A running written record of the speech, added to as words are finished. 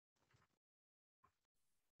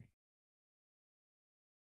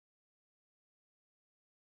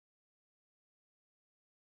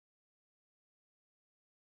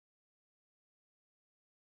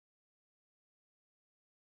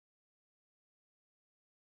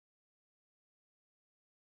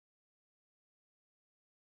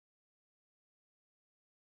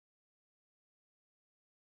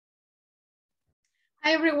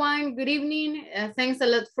Hi everyone, good evening. Thanks a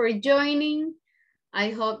lot for joining. I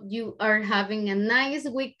hope you are having a nice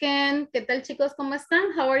weekend. ¿Qué tal chicos? ¿Cómo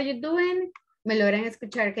están? How are you doing? ¿Me logran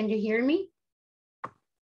escuchar? Can you hear me?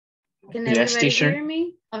 Can Yes, everybody teacher. hear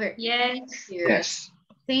me? Okay. Yes. Yes.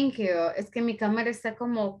 Thank you. Es que mi cámara está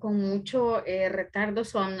como con mucho retardo,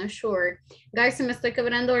 so I'm not sure. Guys, si me estoy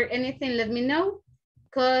quebrando or anything, let me know.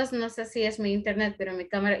 Because no sé si es mi internet, pero mi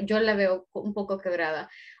cámara, yo la veo un poco quebrada.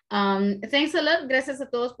 Thanks a lot. Gracias a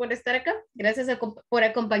todos por estar acá. Gracias por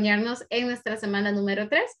acompañarnos en nuestra semana número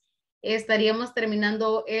 3. Estaríamos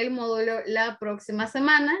terminando el módulo la próxima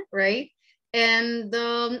semana, right? And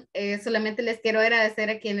solamente les quiero agradecer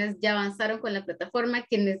a quienes ya avanzaron con la plataforma,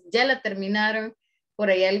 quienes ya la terminaron. Por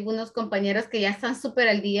ahí algunos compañeros que ya están súper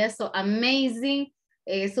al día. So amazing.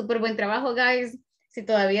 Súper buen trabajo, guys. Si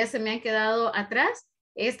todavía se me han quedado atrás,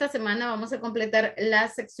 esta semana vamos a completar la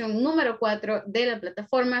sección número 4 de la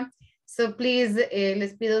plataforma. So please,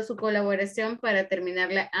 les pido su colaboración para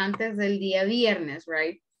terminarla antes del día viernes,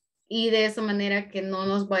 right? Y de esa manera que no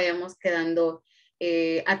nos vayamos quedando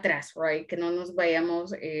atrás, right? Que no nos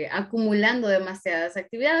vayamos acumulando demasiadas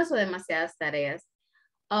actividades o demasiadas tareas.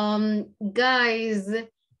 Guys,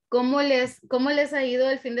 ¿cómo les ha ido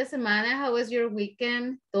el fin de semana? How was your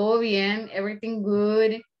weekend? ¿Todo bien? Everything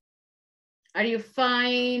good? Are you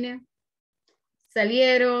fine?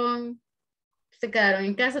 ¿Salieron? ¿Se quedaron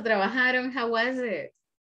en casa? ¿Trabajaron? How was it?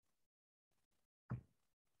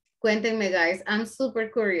 Cuéntenme, guys. I'm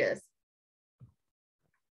super curious.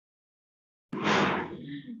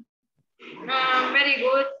 Very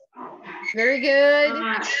good. Very good.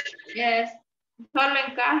 Yes. Solo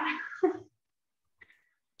en casa.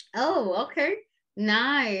 Oh, okay.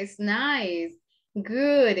 Nice, nice.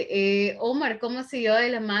 Good. Omar, ¿cómo siguió de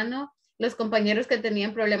la mano? Los compañeros que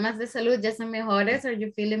tenían problemas de salud ya son mejores. Are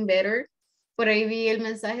you feeling better? Por ahí vi el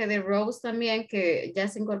mensaje de Rose también que ya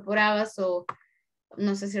se incorporaba. So,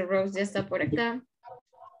 no sé si Rose ya está por acá.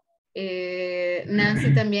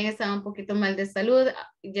 Nancy también estaba un poquito mal de salud.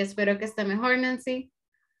 Ya espero que esté mejor, Nancy.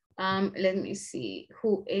 Let me see.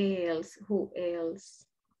 Who else? Who else?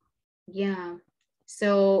 Yeah.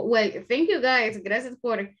 So, well, thank you guys. Gracias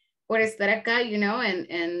por estar acá, you know,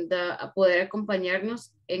 and poder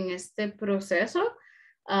acompañarnos en este proceso.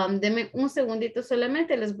 Denme un segundito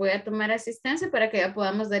solamente. Les voy a tomar asistencia para que ya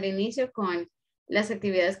podamos dar inicio con las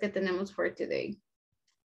actividades que tenemos for today.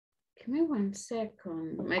 Give me 1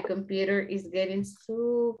 second. My computer is getting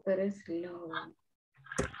super slow.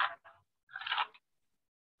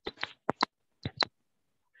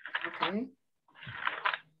 Okay.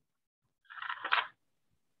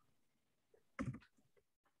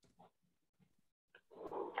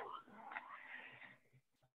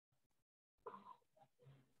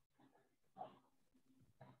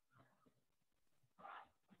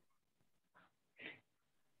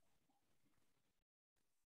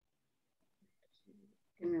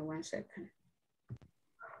 Give me 1 second.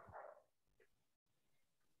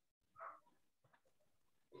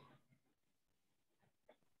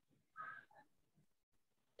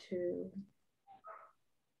 Two,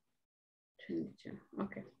 22.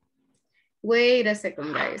 Okay. Wait a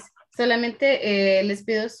second, guys. Solamente les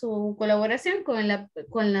pido su colaboración con la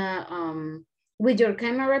with your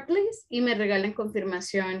camera, please, y me regalen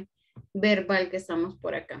confirmación verbal que estamos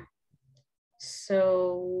por acá.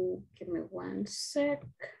 So, give me 1 sec.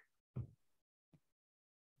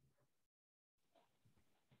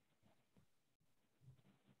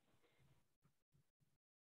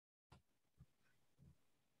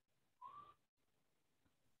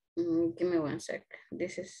 Give me 1 sec.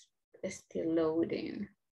 This is still loading.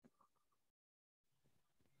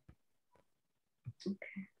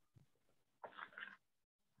 Okay.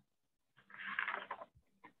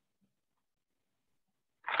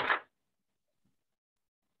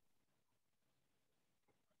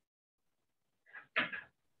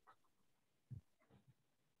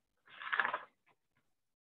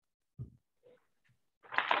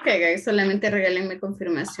 Okay, guys, solamente regálenme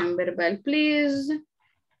confirmación verbal, please.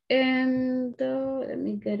 And let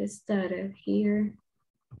me get started here.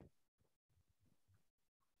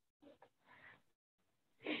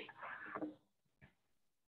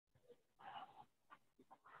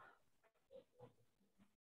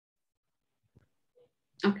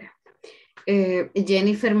 Okay.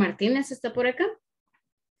 Jennifer Martínez está por acá.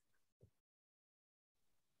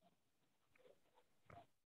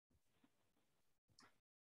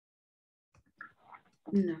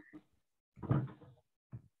 No.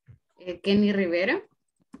 Kenny Rivera.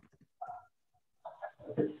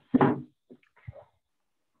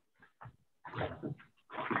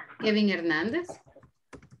 Kevin Hernández.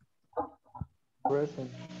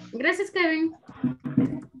 Present. Gracias, Kevin.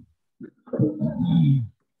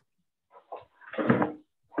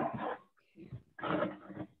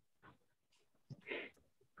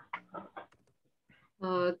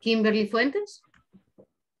 Kimberly Fuentes.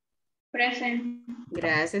 Present.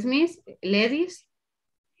 Gracias, Miss. Ladies.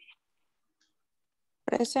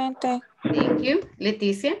 Presente. Thank you.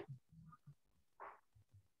 Leticia.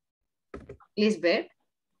 Lisbeth.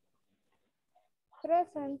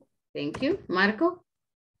 Present. Thank you. Marco.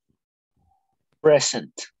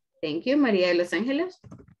 Present. Thank you. María de Los Ángeles.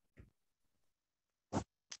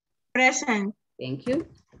 Present. Thank you.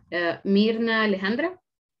 Mirna Alejandra.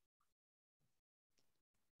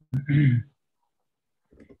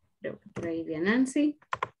 Creo que por ahí vi a Nancy.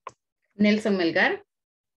 Nelson Melgar.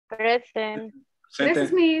 Present.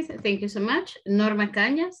 Gracias, Miss. Thank you so much. Norma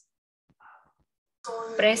Cañas.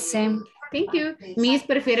 Present. Thank you. Miss,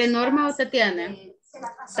 ¿prefiere Norma o Tatiana?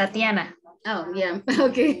 Tatiana. Oh, yeah.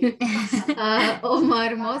 Okay.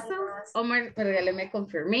 Omar Mosa. Omar, regáleme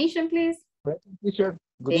confirmation, please. Present, teacher.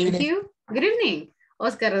 Good Thank evening. you. Good evening.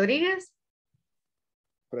 Oscar Rodríguez.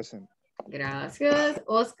 Present. Gracias.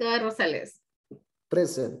 Oscar Rosales.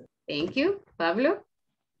 Present. Thank you. Pablo.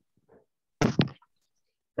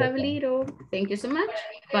 Pablito. Thank you so much.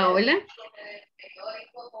 Paola.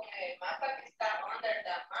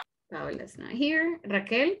 Paola's not here.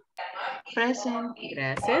 Raquel. Present.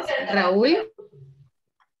 Gracias. Raúl.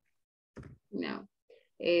 No.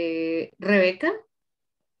 Rebeca.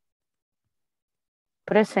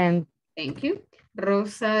 Present. Thank you.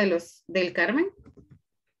 Rosa del Carmen.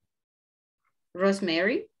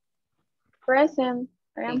 Rosemary. Present.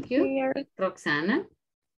 I am Thank you. here. Roxana.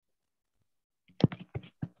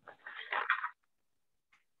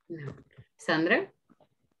 No. Sandra.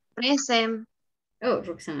 Present. Oh,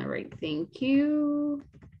 Roxana, right. Thank you.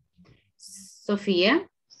 Sofía.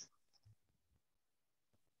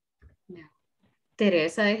 No.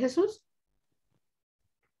 Teresa de Jesús.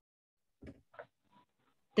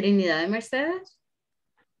 Trinidad de Mercedes.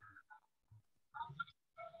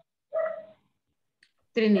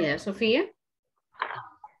 Trinidad Sofía.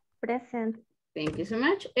 Present. Thank you so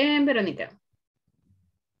much. And Verónica.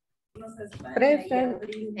 Present.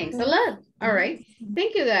 Thanks a lot. All right.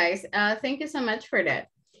 Thank you, guys. Thank you so much for that.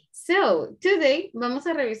 So today vamos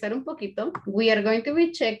a revisar un poquito. We are going to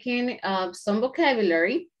be checking some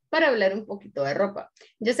vocabulary para hablar un poquito de ropa.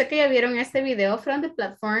 Yo sé que ya vieron este video from the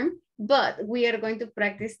platform, but we are going to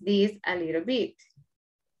practice this a little bit.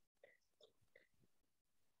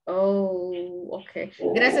 Oh, okay.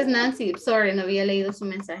 Gracias, Nancy. Sorry, no había leído su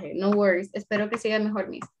mensaje. No worries. Espero que siga mejor,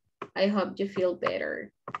 Miss. I hope you feel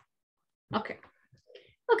better. Okay.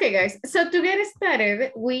 Okay, guys. So to get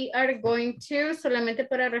started, we are going to, solamente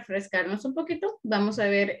para refrescarnos un poquito, vamos a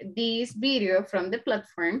ver this video from the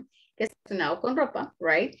platform que está relacionado con ropa,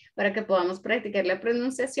 right? Para que podamos practicar la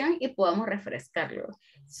pronunciación y podamos refrescarlo.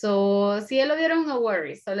 So, si ya lo vieron, no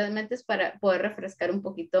worries. Solamente es para poder refrescar un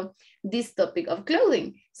poquito this topic of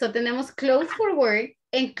clothing. So, tenemos clothes for work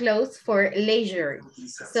and clothes for leisure.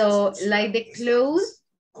 So, like the clothes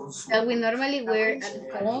that we normally wear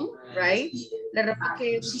at home, right? La ropa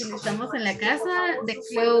que utilizamos en la casa, the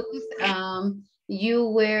clothes you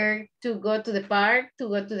wear to go to the park, to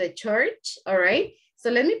go to the church, all right? So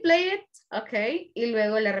let me play it, okay? Y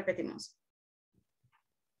luego la repetimos.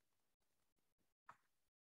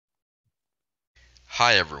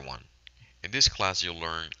 Hi everyone. In this class you'll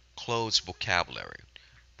learn clothes vocabulary,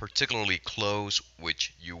 particularly clothes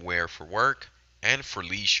which you wear for work and for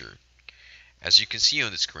leisure. As you can see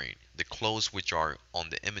on the screen, the clothes which are on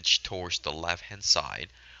the image towards the left-hand side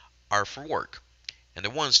are for work, and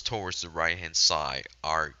the ones towards the right-hand side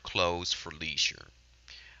are clothes for leisure.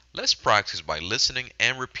 Let's practice by listening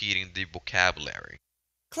and repeating the vocabulary.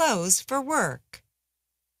 Clothes for work.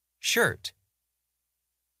 Shirt.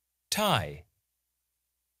 Tie.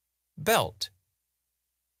 Belt.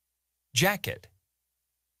 Jacket.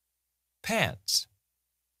 Pants.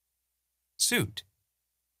 Suit.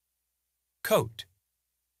 Coat.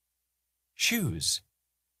 Shoes.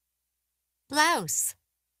 Blouse.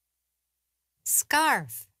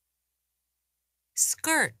 Scarf.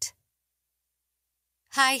 Skirt.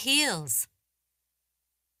 High heels.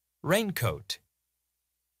 Raincoat.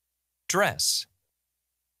 Dress.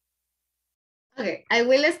 Okay, I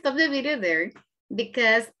will stop the video there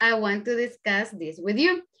because I want to discuss this with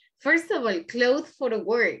you. First of all, clothes for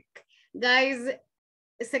work. Guys,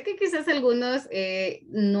 sé que quizás algunos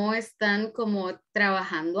no están como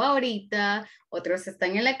trabajando ahorita, otros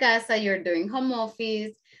están en la casa, you're doing home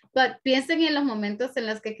office, but piensen en los momentos en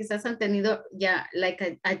los que quizás han tenido ya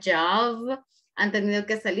like a job, han tenido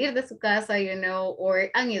que salir de su casa, you know, or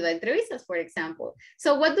han ido a entrevistas, for example.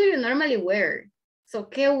 So what do you normally wear? So,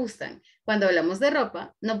 ¿qué usan? Cuando hablamos de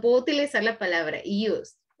ropa, no puedo utilizar la palabra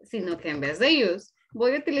use, sino que en vez de use,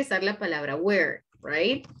 voy a utilizar la palabra wear,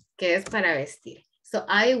 right? Que es para vestir. So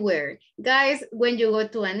I wear. Guys, when you go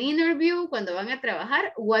to an interview, cuando van a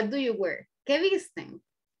trabajar, what do you wear? ¿Qué visten?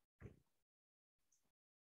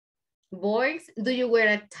 Boys, do you wear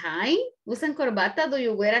a tie? ¿Usan corbata? Do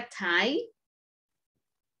you wear a tie?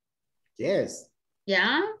 Yes.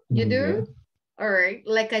 Yeah, you do? All right,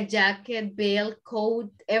 like a jacket, belt, coat,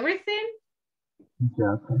 everything?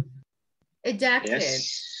 Jacket. A jacket.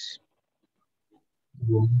 Yes.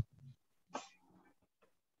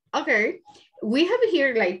 Okay, we have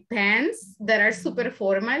here like pants that are super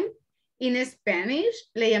formal. In Spanish,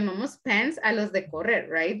 le llamamos pants a los de correr,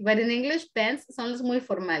 right? But in English, pants son los muy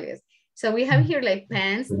formales. So we have here like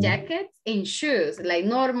pants, jackets, and shoes, like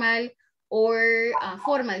normal or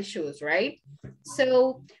formal shoes, right?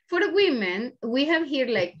 So for the women, we have here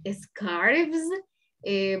like scarves,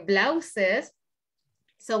 blouses.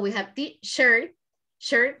 So we have t-shirt.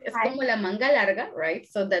 Shirt es como la manga larga, right?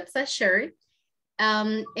 So that's a shirt.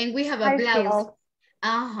 And we have a blouse.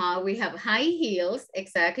 We have high heels,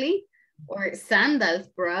 exactly. Or sandals,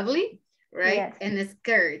 probably, right? Yes. And a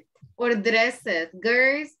skirt. Or dresses.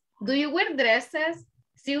 Girls, do you wear dresses?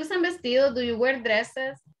 Si usan vestido, do you wear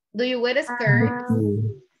dresses? Do you wear skirts?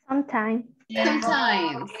 Sometimes.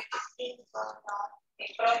 Sometimes.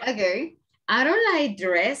 Okay. I don't like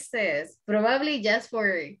dresses. Probably just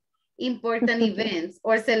for important events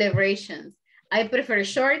or celebrations. I prefer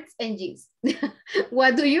shorts and jeans.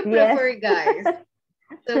 What do you prefer, guys?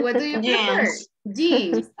 So what do you prefer?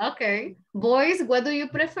 Jeans. Okay. Boys, what do you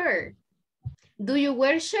prefer? Do you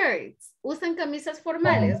wear shirts? ¿Usan camisas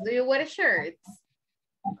formales? Do you wear shirts?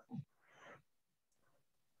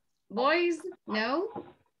 Boys, no?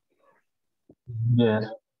 Yes.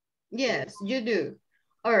 Yes, you do.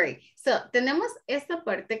 All right. So, tenemos esta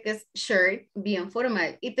parte que es shirt, bien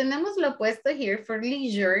formal. Y tenemos lo opuesto here for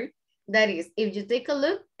leisure. That is, if you take a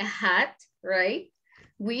look, a hat, right?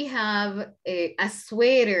 We have a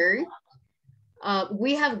sweater.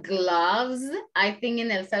 We have gloves. I think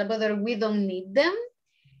in El Salvador, we don't need them.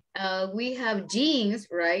 We have jeans,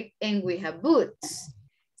 right? And we have boots.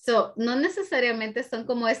 So, no necesariamente son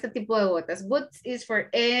como este tipo de botas. Boots is for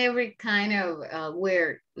every kind of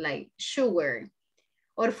wear, like shoe wear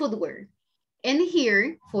or footwear. And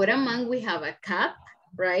here, for a man, we have a cap,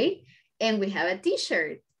 right? And we have a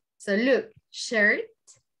t-shirt. So look, shirt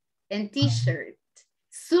and t-shirt,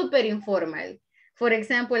 super informal. For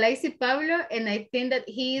example, I see Pablo and I think that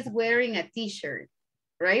he is wearing a t-shirt,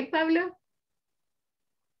 right, Pablo?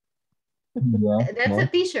 Yeah. That's a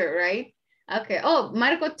t-shirt, right? Okay, oh,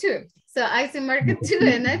 Marco too. So I see Marco too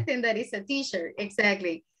and I think that is a t-shirt,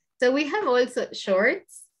 exactly. So we have also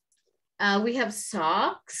shorts, we have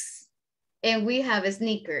socks, and we have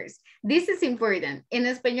sneakers. This is important. En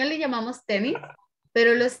español le llamamos tenis,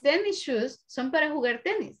 pero los tennis shoes son para jugar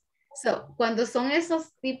tenis. So, cuando son esos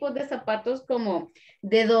tipos de zapatos como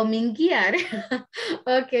de dominguear,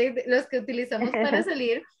 okay, los que utilizamos para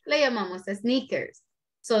salir, le llamamos sneakers.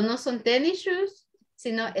 So, no son tennis shoes,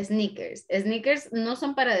 sino sneakers. Sneakers no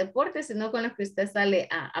son para deporte, sino con los que usted sale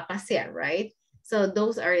a pasear, right? So,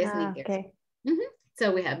 those are sneakers. Okay.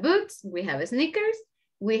 So, we have boots, we have sneakers,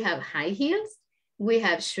 we have high heels, we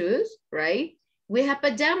have shoes, right? We have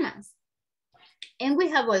pajamas. And we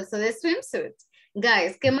have also the swimsuit.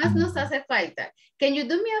 Guys, ¿qué más nos hace falta? Can you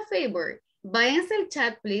do me a favor? Váyanse al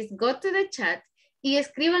chat, please. Go to the chat y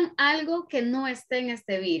escriban algo que no esté en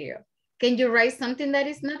este video. Can you write something that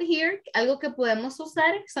is not here? Algo que podemos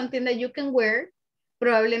usar, something that you can wear.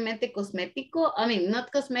 Probablemente cosmético. I mean,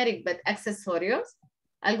 not cosmetic, but accesorios.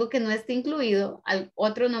 Algo que no esté incluido.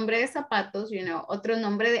 Otro nombre de zapatos, you know, otro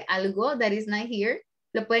nombre de algo that is not here.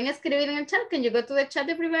 Lo pueden escribir en el chat. Can you go to the chat,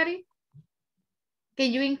 everybody?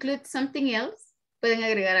 Can you include something else? ¿Pueden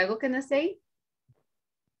agregar algo que no esté ahí?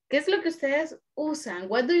 ¿Qué es lo que ustedes usan?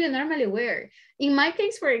 What do you normally wear? In my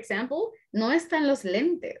case, for example, no están los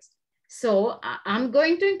lentes. So, I'm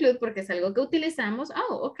going to include, porque es algo que utilizamos.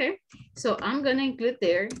 Oh, okay. So, I'm going to include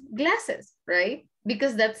their glasses, right?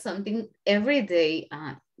 Because that's something every day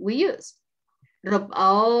we use.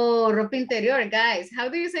 Ropa interior, guys. How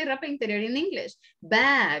do you say ropa interior in English?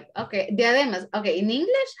 Bag. Okay, diademas. Okay, in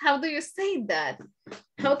English, how do you say that?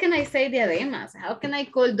 How can I say diademas? How can I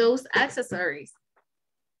call those accessories?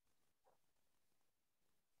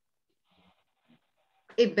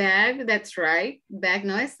 A bag, that's right. Bag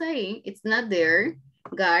no está ahí. It's not there.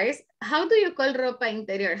 Guys, how do you call ropa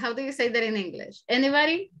interior? How do you say that in English?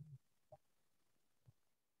 Anybody?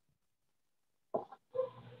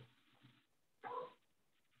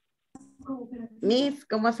 Miss,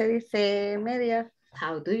 ¿cómo se dice media?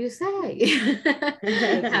 How do you say?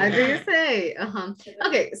 How do you say?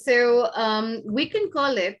 Okay, so we can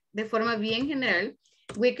call it de forma bien general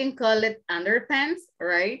we can call it underpants,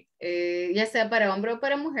 right? Ya sea para hombre o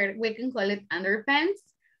para mujer, we can call it underpants.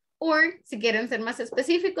 Or, si quieren ser más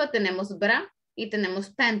específico, tenemos bra y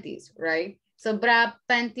tenemos panties, right? So, bra,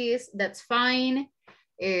 panties, that's fine.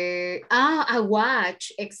 A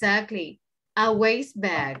watch, exactly. A waist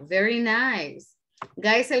bag, very nice.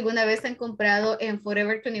 Guys, ¿alguna vez han comprado en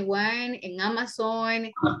Forever 21, en Amazon,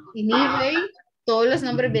 en eBay? Todos los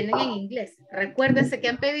nombres vienen en inglés. Recuérdense que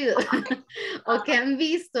han pedido o que han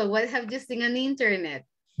visto. What have you seen on the internet?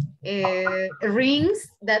 Rings,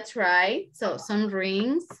 that's right. So, some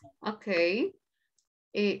rings, okay.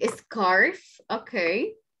 A scarf,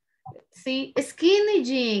 okay. See, skinny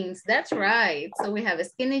jeans, that's right. So, we have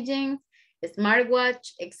skinny jeans,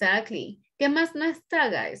 smartwatch, exactly. ¿Qué más no está,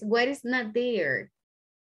 guys? What is not there?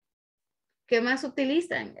 ¿Qué más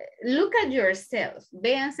utilizan? Look at yourself.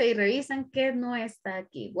 Véanse y revisan qué no está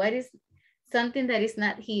aquí. What is something that is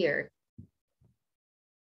not here?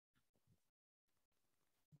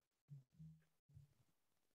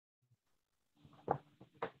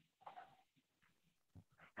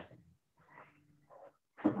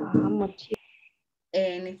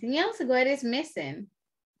 Anything else? What is missing?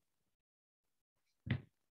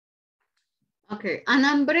 Okay, an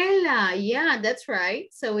umbrella. Yeah, that's right.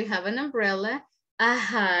 So we have an umbrella, a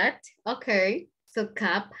hat. Okay, so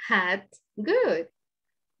cap, hat. Good.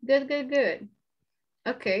 Good, good, good.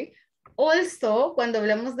 Okay. Also, cuando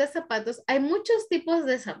hablamos de zapatos, hay muchos tipos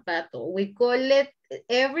de zapato. We call it,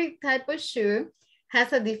 every type of shoe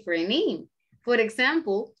has a different name. For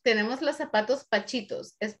example, tenemos los zapatos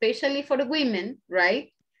pachitos, especially for women,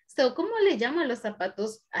 right? So, ¿cómo le llaman los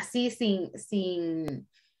zapatos así sin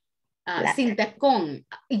tacón?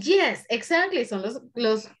 Yes, exactly. Son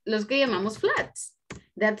los que llamamos flats.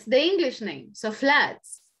 That's the English name. So,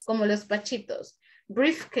 flats, como los pachitos.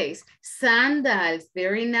 Briefcase, sandals,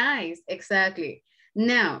 very nice, exactly.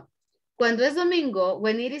 Now, cuando es domingo,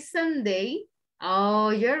 when it is Sunday,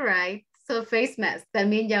 oh, you're right. So face mask,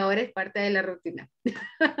 también ya ahora es parte de la rutina.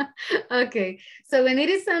 Okay, so when it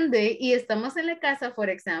is Sunday y estamos en la casa, for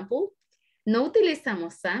example, no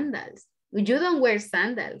utilizamos sandals. You don't wear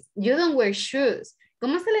sandals. You don't wear shoes.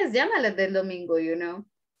 ¿Cómo se les llama las del domingo, you know?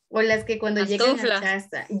 O las que cuando llegan a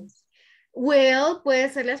casa. Well, puede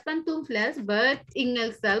ser las pantuflas, but en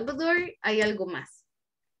El Salvador hay algo más.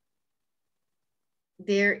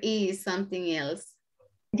 There is something else.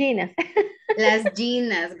 Ginas. Las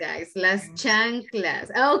ginas, guys. Las chanclas.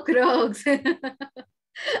 Oh, Crocs.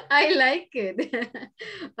 I like it.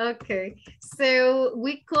 Okay. So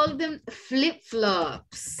we call them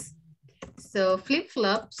flip-flops. So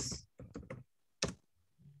flip-flops.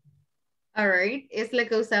 All right. Es la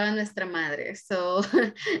que usaba nuestra madre. So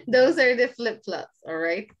those are the flip-flops. All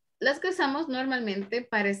right. Las que usamos normalmente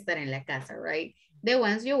para estar en la casa, right? The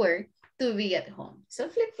ones you wear to be at home. So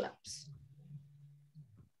flip-flops.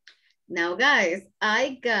 Now, guys,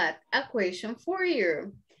 I got a question for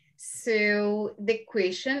you. So the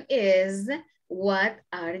question is, what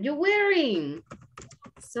are you wearing?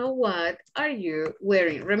 So what are you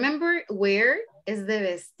wearing? Remember, wear es de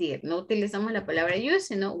vestir. No utilizamos la palabra use,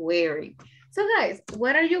 sino wearing. So, guys,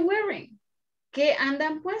 what are you wearing? ¿Qué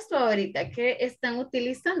andan puesto ahorita? ¿Qué están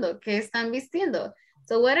utilizando? ¿Qué están vistiendo?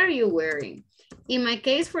 So, what are you wearing? In my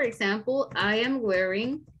case, for example, I am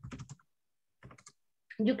wearing,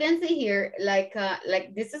 you can see here, like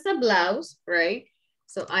this is a blouse, right?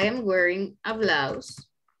 So I am wearing a blouse.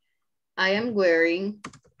 I am wearing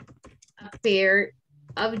a pair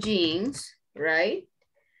of jeans, right?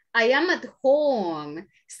 I am at home.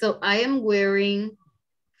 So I am wearing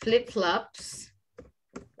flip-flops,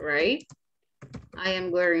 right? I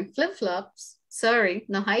am wearing flip-flops. Sorry,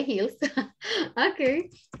 no high heels. Okay.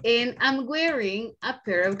 And I'm wearing a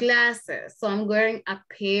pair of glasses. So I'm wearing a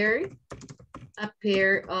pair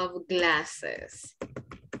of glasses.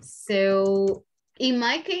 So in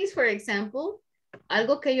my case, for example,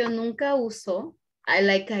 algo que yo nunca uso, I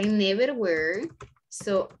never wear.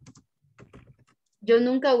 So yo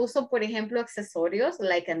nunca uso, por ejemplo, accesorios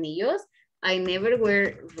like anillos. I never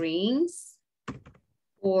wear rings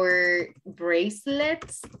or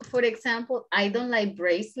bracelets, for example. I don't like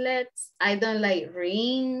bracelets. I don't like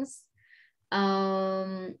rings.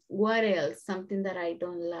 What else? Something that I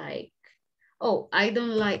don't like. Oh, I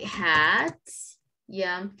don't like hats.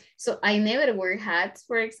 Yeah, so I never wear hats,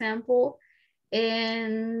 for example.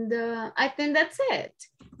 And I think that's it.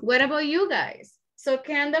 What about you guys? So,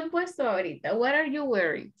 ¿qué andan puesto ahorita? What are you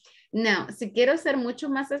wearing? Now, si quiero ser mucho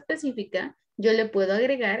más específica, yo le puedo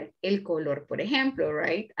agregar el color, por ejemplo,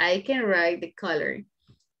 right? I can write the color.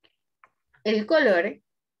 El color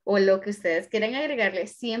o lo que ustedes quieran agregarle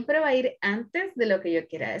siempre va a ir antes de lo que yo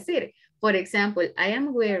quiera decir. Por ejemplo, I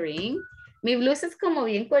am wearing, mi blusa es como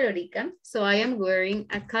bien colorica, so I am wearing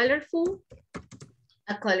a colorful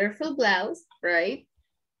blouse, right?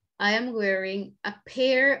 I am wearing a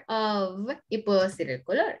pair of, y puedo decir el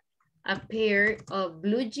color, a pair of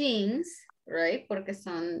blue jeans, right? Porque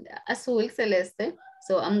son azul, celeste,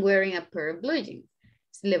 so I'm wearing a pair of blue jeans.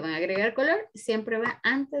 Si le van a agregar color, siempre va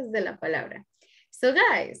antes de la palabra. So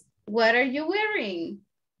guys, what are you wearing?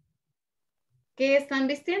 ¿Qué están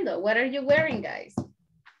vistiendo? What are you wearing, guys?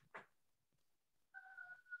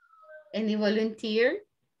 Any volunteer?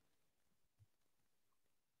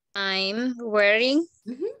 I'm wearing.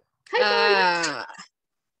 Hi,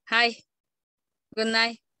 Hi. Good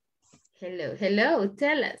night. hello, hello.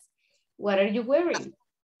 Tell us. What are you wearing?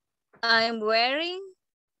 I'm wearing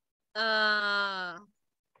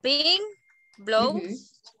pink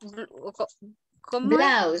blouse.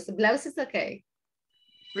 Blouse. Blouse is okay.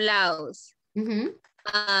 Blouse.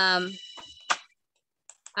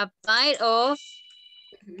 A pair of.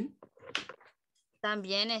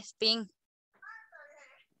 También es pink.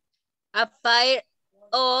 A pair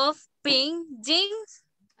of pink jeans.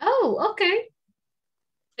 Oh, okay.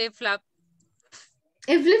 Flip-flop.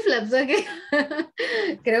 En flip-flops, okay.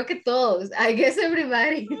 Creo que todos. I guess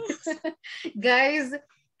everybody. Guys,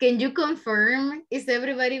 can you confirm? Is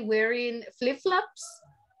everybody wearing flip-flops?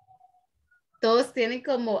 Todos tienen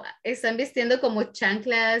como, están vistiendo como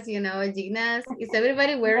chanclas, you know, ginas. Is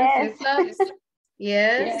everybody wearing flip-flops?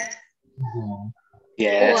 Yes.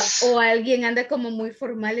 Yes. O alguien anda como muy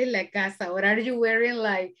formal en la casa. Or are you wearing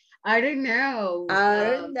like, I don't know.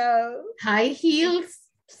 High heels,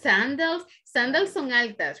 sandals. Sandals son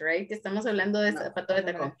altas, right? Estamos hablando de zapatos de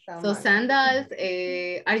tacón. So sandals,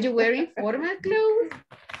 are you wearing formal clothes?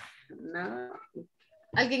 No.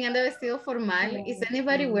 ¿Alguien anda vestido formal? Is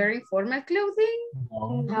anybody wearing formal clothing?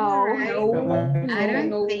 No. Right. I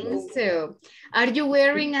don't think so. Are you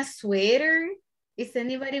wearing a sweater? Is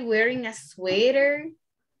anybody wearing a sweater?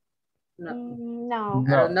 No.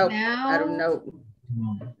 I don't know. No. I don't know.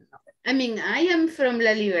 I mean, I am from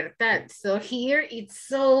La Libertad, so here it's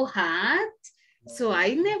so hot, so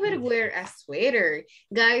I never wear a sweater.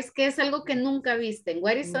 Guys, ¿qué es algo que nunca visten?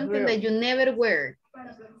 What is something that you never wear?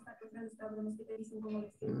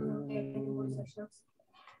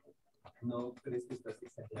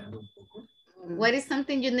 What is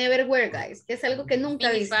something you never wear, guys? ¿Qué es algo que nunca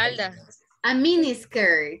visten? Minifalda. A mini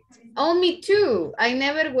skirt. Oh, me too. I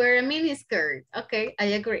never wear a mini skirt. Okay, I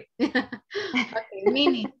agree. Okay,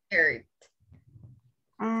 mini skirt.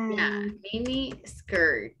 Yeah, mini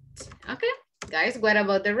skirt. Okay, guys, what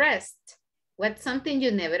about the rest? What's something you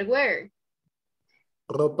never wear?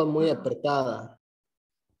 Ropa muy apretada.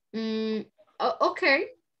 Okay,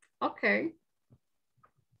 okay.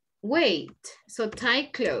 Wait, so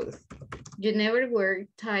tight clothes. You never wear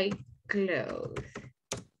tight clothes.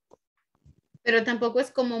 Pero tampoco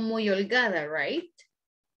es como muy holgada, right?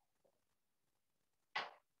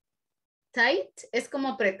 Tight es como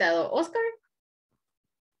apretado. Oscar.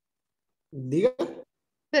 Diga.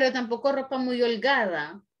 Pero tampoco ropa muy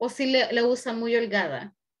holgada. ¿O si le usa muy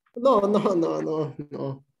holgada? No.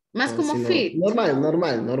 Más No, como sino fit.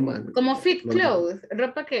 Normal. Como fit Normal. clothes.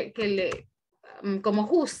 Ropa que le... como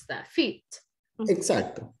justa. Fit.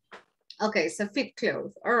 Exacto. Okay, so fit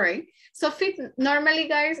clothes. All right. So fit, normally,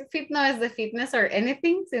 guys, fit no es de fitness or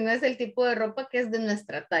anything, sino es el tipo de ropa que es de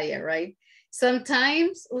nuestra talla, right?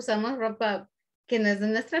 Sometimes usamos ropa que no es de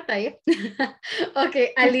nuestra talla.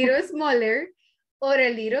 Okay, a little smaller or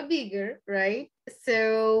a little bigger, right?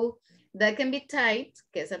 So that can be tight,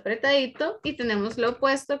 que es apretadito, y tenemos lo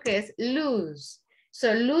opuesto que es loose.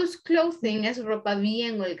 So loose clothing es ropa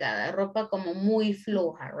bien holgada, ropa como muy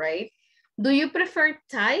floja, right? Do you prefer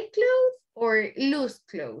tight clothes or loose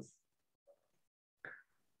clothes?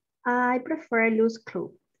 I prefer loose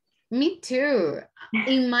clothes. Me too.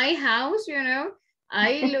 In my house, you know,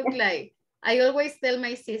 I look like, I always tell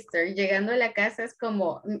my sister, llegando a la casa es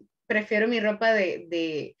como, prefiero mi ropa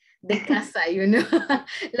de casa, you know,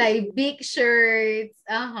 like big shirts,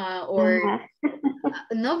 or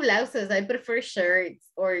no blouses, I prefer shirts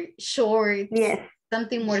or shorts. Yes.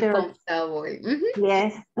 Something more comfortable.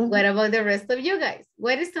 Yes. What about the rest of you guys?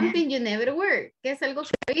 What is something you never wear? ¿Qué es algo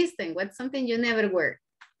que visten? What's something you never wear?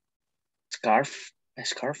 Scarf. A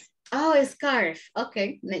scarf. Oh, a scarf.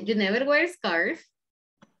 Okay. You never wear a scarf.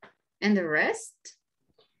 And the rest?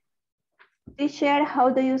 Teacher,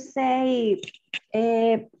 how do you say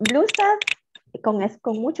blusas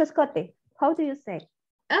con mucho escote? How do you say?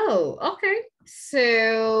 Oh, okay.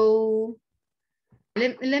 So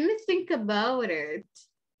let me think about it.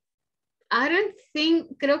 I don't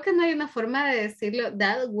think, creo que no hay una forma de decirlo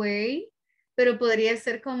that way, pero podría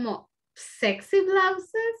ser como sexy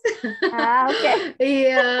blouses. Okay.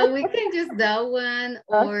 Yeah, we can just that one,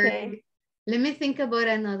 or Okay. let me think about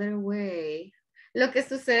another way. Lo que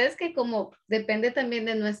sucede es que como depende también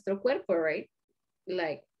de nuestro cuerpo, right?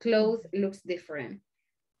 Like clothes looks different,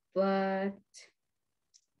 but,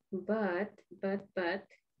 clothing.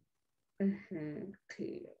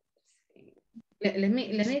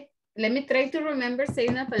 Let me try to remember say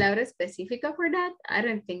una palabra específica for that. I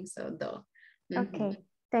don't think so though. Okay,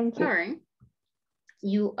 thank you. All right.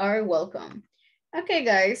 You are welcome. Okay,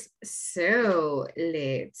 guys, so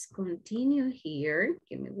let's continue here.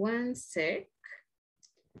 Give me 1 sec.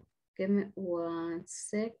 Give me 1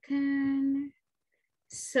 second.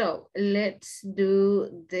 So let's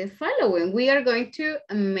do the following. We are going to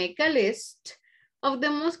make a list of the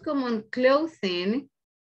most common clothing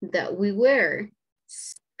that we wear.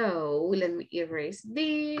 So let me erase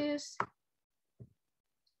this.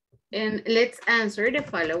 And let's answer the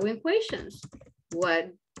following questions.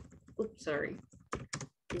 What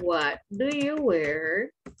do you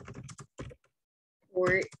wear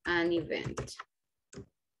for an event?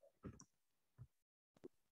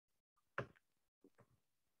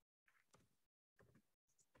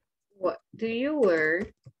 What do you wear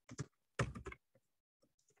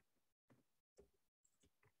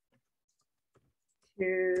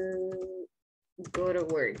to go to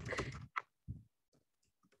work?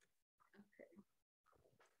 Okay.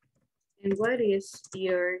 And what is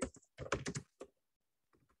your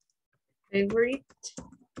favorite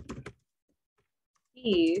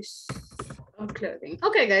piece of clothing?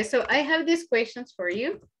 Okay, guys, so I have these questions for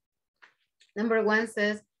you. Number 1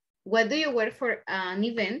 says, what do you wear for an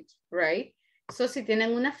event, right? So si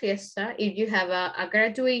tienen una fiesta, if you have a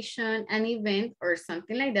graduation, an event, or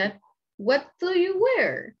something like that, what do you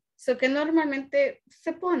wear? So que normalmente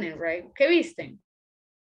se ponen, right? ¿Qué visten?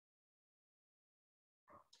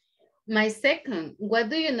 My second, what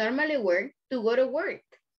do you normally wear to go to work?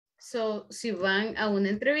 So si van a una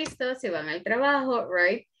entrevista, si van al trabajo,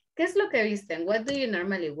 right? ¿Qué es lo que visten? What do you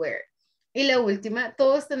normally wear? Y la última,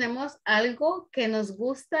 todos tenemos algo que nos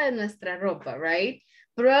gusta de nuestra ropa, right?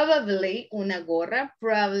 Probably una gorra,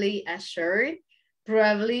 probably a shirt,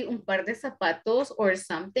 probably un par de zapatos or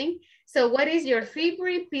something. So what is your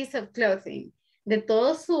favorite piece of clothing? De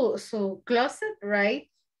todo su closet, right?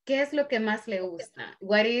 ¿Qué es lo que más le gusta?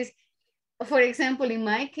 What is, for example, in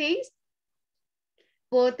my case,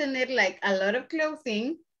 puedo tener like a lot of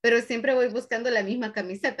clothing, pero siempre voy buscando la misma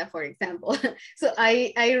camiseta, for example. So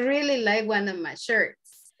I really like one of my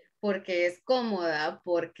shirts porque es cómoda,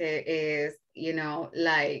 porque es, you know,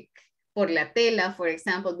 like por la tela, for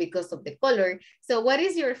example, because of the color. So what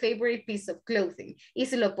is your favorite piece of clothing? Y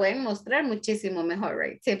si lo pueden mostrar, muchísimo mejor,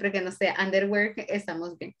 right? Siempre que no sea underwear,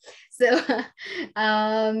 estamos bien. So, so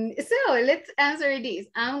let's answer this.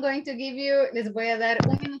 I'm going to give you, les voy a dar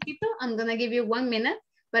un minutito. I'm going to give you 1 minute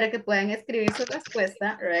para que puedan escribir su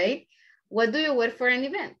respuesta, right? What do you wear for an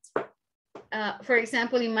event? For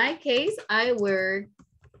example, in my case, I wear,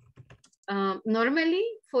 normally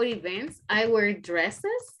for events, I wear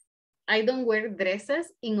dresses. I don't wear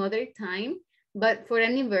dresses in other time, but for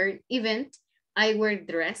an event, I wear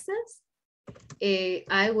dresses.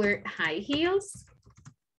 I wear high heels.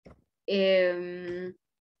 I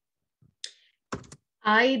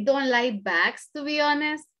don't like bags, to be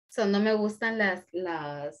honest. So no me gustan las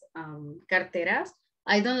carteras.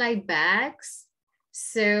 I don't like bags.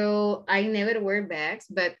 So I never wear bags,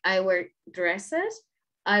 but I wear dresses.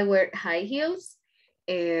 I wear high heels.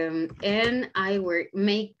 And I wear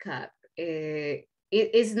makeup. It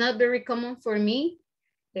is not very common for me,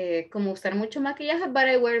 como usar mucho maquillaje, but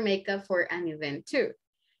I wear makeup for an event too.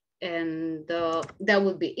 And that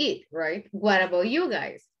would be it, right? What about you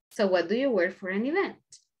guys? So what do you wear for an event?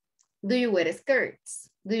 Do you wear skirts?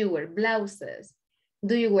 Do you wear blouses?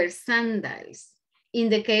 Do you wear sandals? In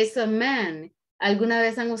the case of men, ¿alguna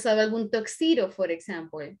vez han usado algún tuxedo, for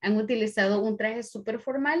example? ¿Han utilizado un traje súper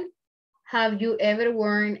formal? Have you ever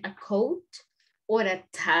worn a coat or a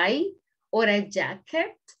tie or a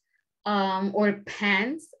jacket or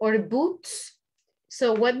pants or boots?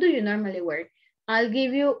 So what do you normally wear? I'll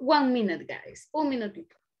give you 1 minute, guys. Un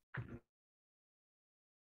minutito.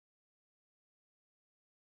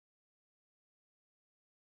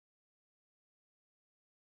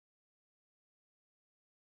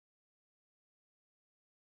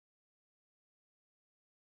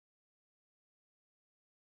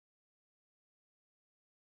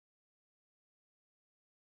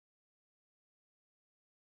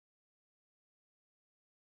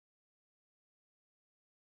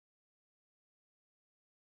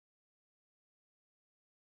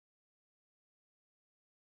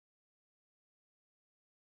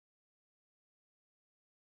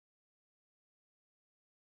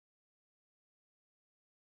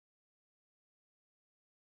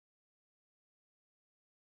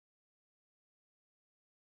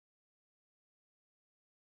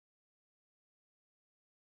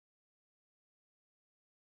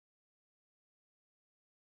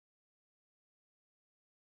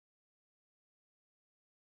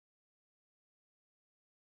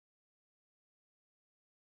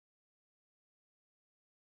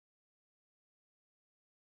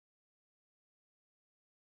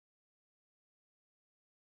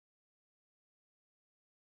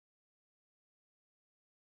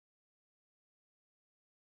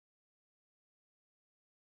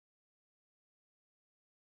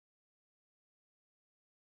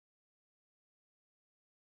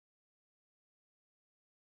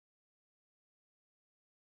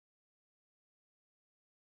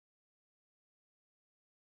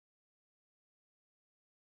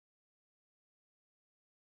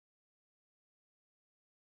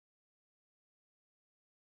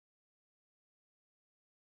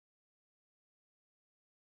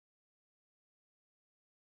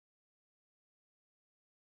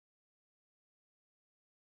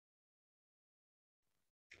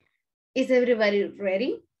 Is everybody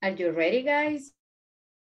ready? Are you ready, guys?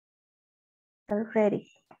 I'm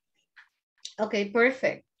ready. Okay,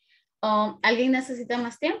 perfect. ¿Alguien necesita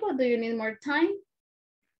más tiempo? Do you need more time?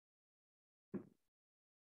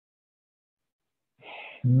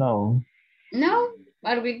 No. No?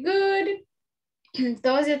 Are we good?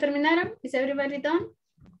 ¿Todos ya terminaron? Is everybody done?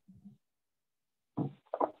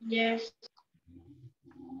 Yes.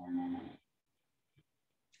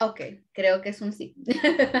 Ok, creo que es un sí.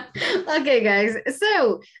 Ok, guys.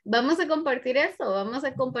 So, vamos a compartir eso. Vamos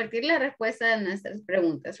a compartir la respuesta de nuestras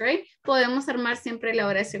preguntas, right? Podemos armar siempre la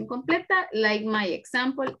oración completa, like my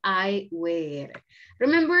example, I wear.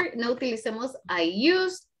 Remember, no utilicemos I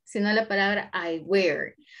use, sino la palabra I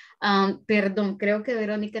wear. Perdón, creo que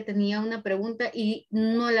Verónica tenía una pregunta y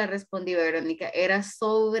no la respondí, Verónica. Era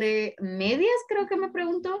sobre medias, creo que me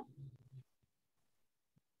preguntó.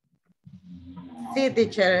 Sí,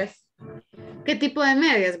 teachers. ¿Qué tipo de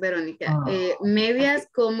medias, Verónica? ¿Medias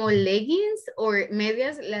como leggings o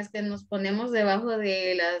medias las que nos ponemos debajo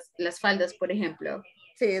de las faldas, por ejemplo?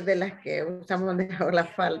 Sí, de las que usamos debajo la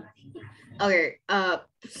falda. Okay,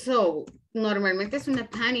 so, normalmente es una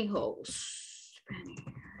pantyhose.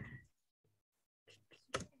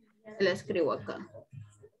 La escribo acá.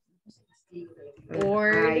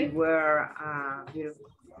 Or, I wear beautiful.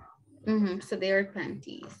 So they are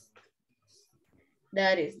panties.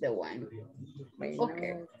 That is the one.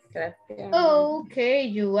 Okay. Gracias. Okay,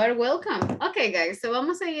 you are welcome. Okay, guys, so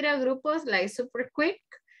vamos a ir a grupos like super quick.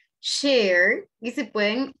 Share. Y si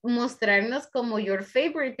pueden mostrarnos como your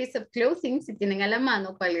favorite piece of clothing, si tienen a la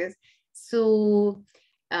mano, cuál es su,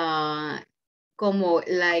 como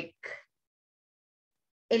like,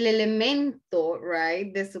 el elemento,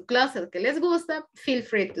 right, de su closet que les gusta, feel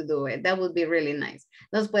free to do it. That would be really nice.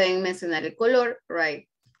 Nos pueden mencionar el color, right,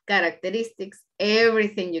 characteristics,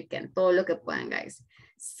 everything you can, todo lo que puedan, guys.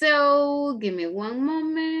 So, give me one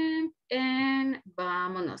moment and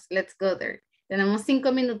vámonos. Let's go there. Tenemos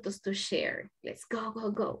 5 minutos to share. Let's go,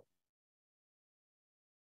 go, go.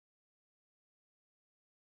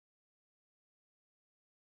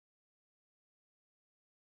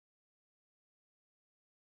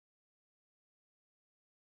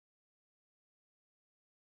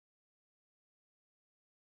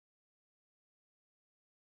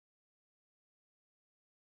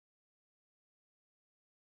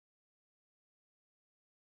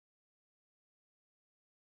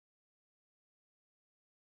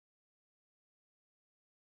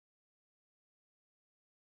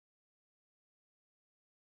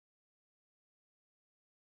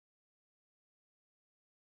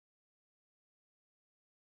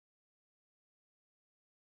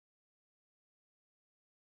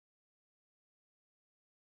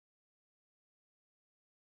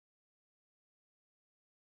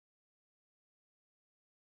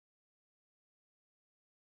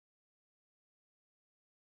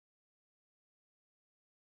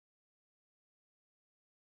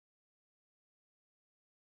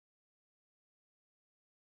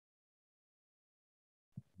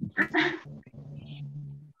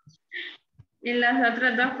 ¿Y las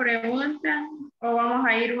otras dos preguntas? ¿O vamos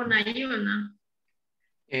a ir una y una?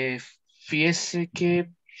 Fíjese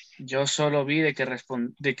que yo solo vi de que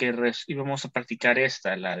íbamos a practicar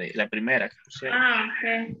esta, la primera que pusieron.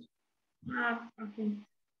 Ok.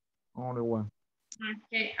 Only one.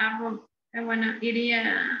 Ok, bueno,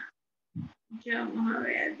 iría yo, vamos a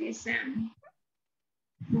ver, dice,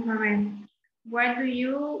 vamos a ver. What do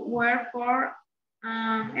you wear for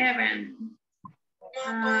event?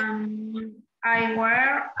 I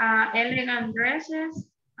wear elegant dresses,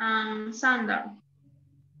 sandals.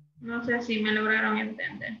 No sé si me lograron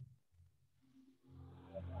entender.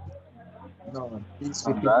 No,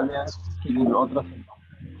 Sandalias y otras.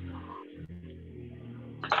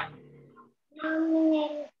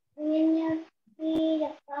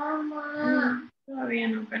 Todavía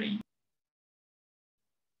no, cariño.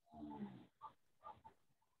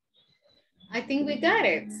 I think we got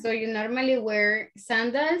it. So you normally wear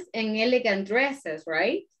sandals and elegant dresses,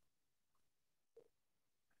 right?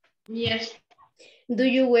 Yes. Do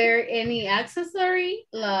you wear any accessory?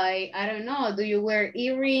 Like, I don't know, do you wear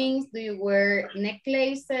earrings? Do you wear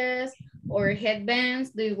necklaces or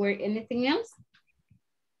headbands? Do you wear anything else?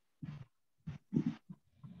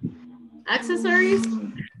 Accessories?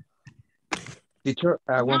 Teacher,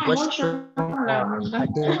 one question. I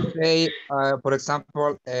can say, for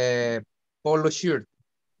example, polo shirt.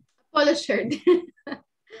 Polo shirt.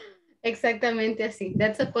 Exactamente así.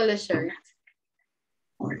 That's a polo shirt.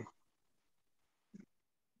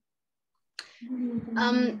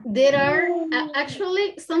 There are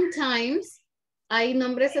actually sometimes hay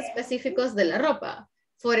nombres específicos de la ropa.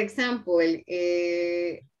 For example,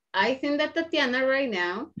 I think that Tatiana right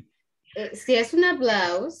now, si es una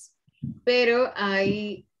blouse, pero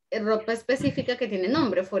hay ropa específica que tiene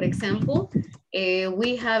nombre. For example,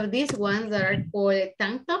 we have these ones that are called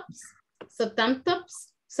tank tops. So tank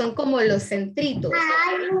tops son como los centritos.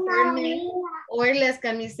 O las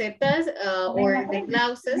camisetas o de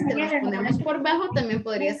blouses que nos ponemos por bajo también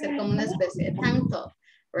podría ser como una especie de tank top,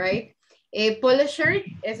 right? Polo shirt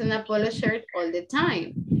es una polo shirt all the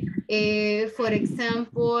time. For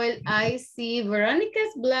example, I see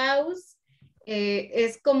Veronica's blouse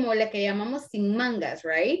es como la que llamamos sin mangas,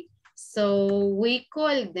 right? So we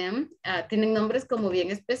call them, tienen nombres como bien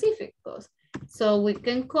específicos. So we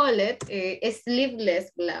can call it a sleeveless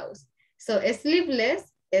blouse. So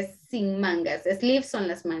sleeveless es sin mangas. Sleeves son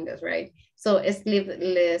las mangas, right? So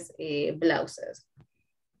sleeveless blouses.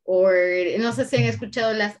 Or no sé si han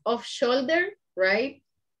escuchado las off shoulder, right?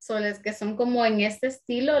 So las que son como en este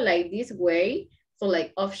estilo, like this way. So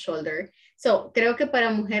like off shoulder. So creo que para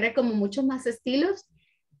mujeres hay como muchos más estilos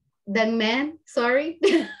than men, sorry.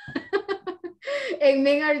 And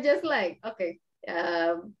men are just like, okay,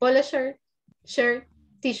 polo shirt,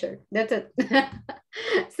 t-shirt, that's it.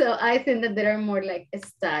 So I think that there are more like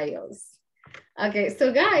styles. Okay,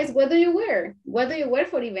 so guys, what do you wear? What do you wear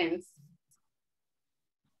for events?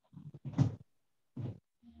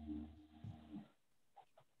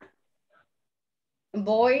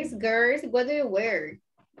 Boys, girls, what do you wear?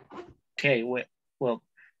 Okay, well,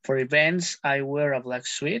 for events, I wear a black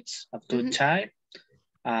suit, a blue tie,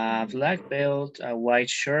 a black belt, a white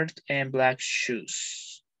shirt, and black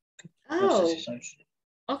shoes. Oh,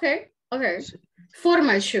 okay.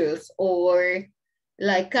 Formal shoes or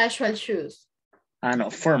like casual shoes? No,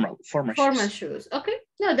 formal shoes. Okay,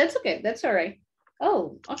 no, that's okay. That's all right.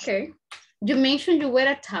 Oh, okay. You mentioned you wear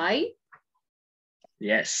a tie?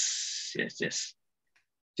 Yes.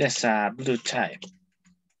 Just a blue tie.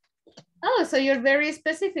 Oh, so you're very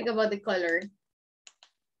specific about the color.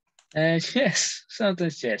 Yes,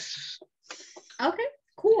 sometimes yes. Okay,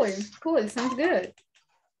 cool. Sounds good.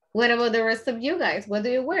 What about the rest of you guys? What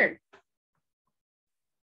do you wear?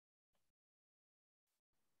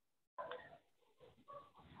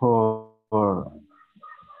 For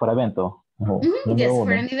evento. Yes,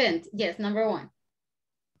 for an event. Yes, number one.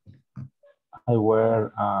 I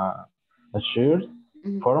wear a shirt,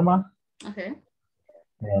 formal. Okay.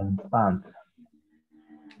 And pants.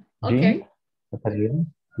 Okay. Jeans.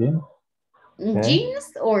 Okay.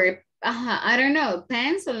 Jeans or, I don't know,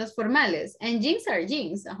 pants son los formales. And jeans are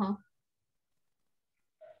jeans.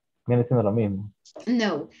 Viene siendo lo mismo.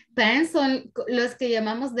 No, pants son los que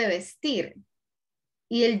llamamos de vestir.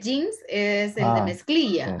 Y el jeans es el de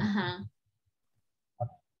mezclilla.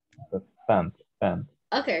 Okay. Pants.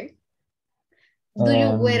 Okay. Do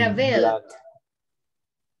you wear a belt?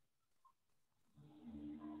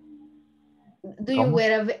 Do you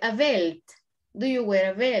wear a belt? Do you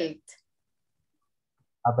wear a belt?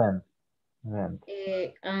 A belt.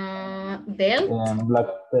 Belt? And black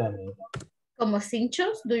tennis. Como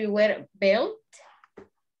cinchos? Do you wear a belt?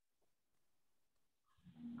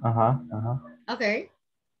 Okay.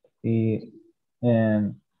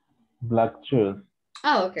 And black shoes.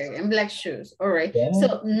 Oh, okay. And black shoes. All right. Yeah.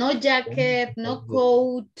 So no jacket, no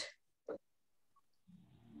coat.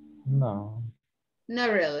 No. Not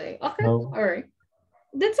really. Okay. No. All right.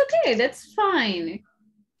 That's okay. That's fine.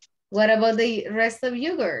 What about the rest of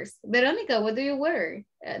you girls? Veronica, what do you wear?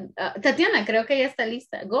 Tatiana, creo que ya está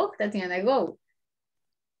lista. Go, Tatiana, go.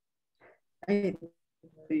 Do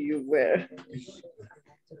you wear?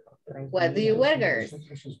 What do you wear, girls?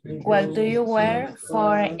 What do you wear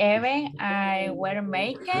for event? I wear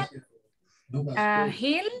makeup,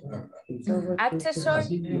 heel,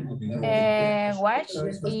 accessory, watch,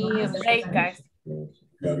 y BECAS.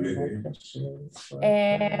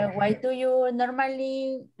 Why do you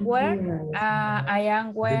normally wear? I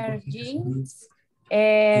am wear jeans,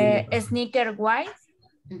 sneaker white,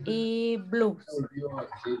 y blues.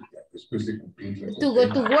 To go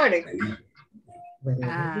to work.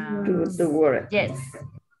 To work. Yes.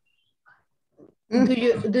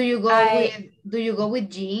 Do you go with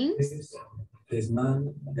jeans?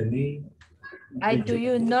 I do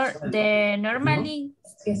you normally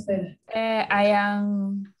I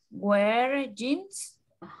am wear jeans.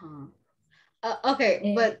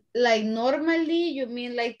 Okay, but like normally you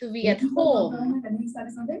mean like to be at home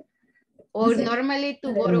or normally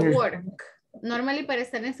to go to work? Normally para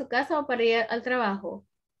estar en su casa o para ir al trabajo?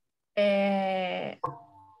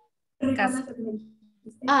 Casa.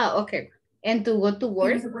 Okay. And to go to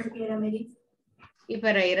work? Y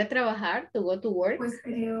para ir a trabajar, to go to work?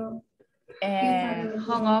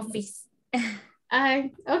 Home office.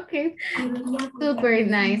 Okay. Super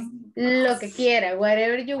nice. Lo que quiera,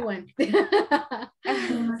 whatever you want.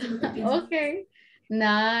 Okay.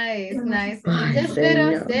 Nice, nice. Just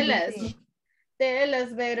Vero, tell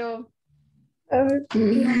us, Vero. I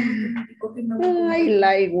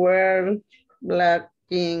like wear black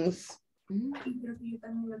jeans.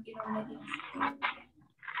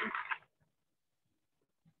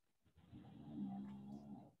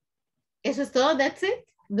 ¿Eso es todo? That's it?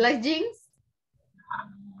 Black jeans?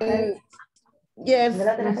 Yes,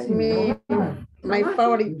 my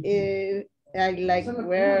favorite. I like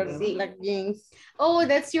wear black jeans. Oh,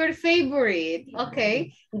 that's your favorite.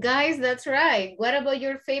 Okay. Guys, that's right. What about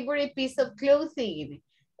your favorite piece of clothing?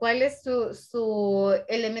 ¿Cuál es su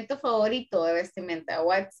elemento favorito de vestimenta?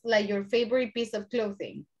 What's like your favorite piece of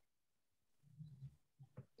clothing?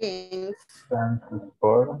 Jeans.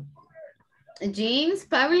 Jeans,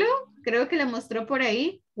 Pablo? Creo que la mostró por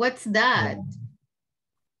ahí. What's that?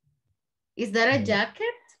 Is that a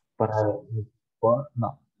jacket? Para sport,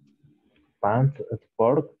 no. Pants,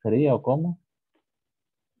 sport sería o cómo?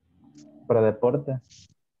 Para deporte.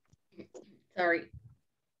 Sorry.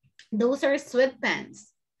 Those are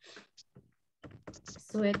sweatpants.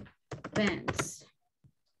 Sweatpants.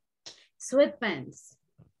 Sweatpants.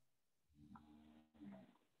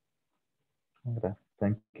 Okay,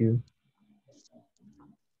 thank you.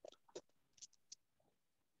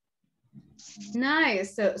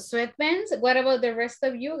 Nice. So sweatpants. What about the rest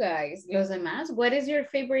of you guys? Los demás, what is your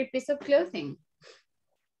favorite piece of clothing?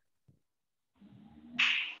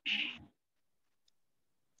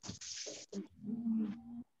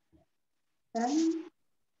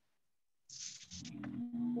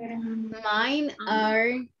 Mine are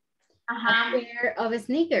a pair of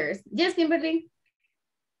sneakers. Yes, Kimberly.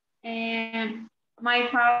 My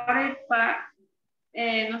favorite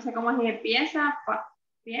no sé cómo se dice,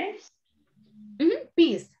 piece.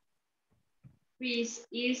 Piece. Piece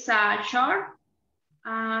is a short,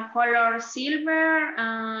 color silver,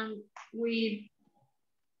 with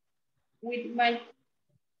white.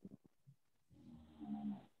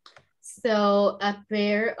 So a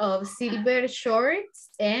pair of silver shorts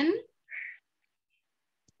and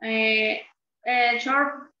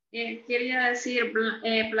short quiere decir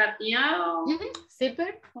plateado.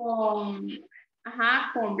 Silver. Con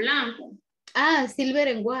blanco. Ah, silver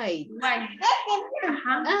and white. White.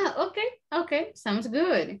 Okay. Sounds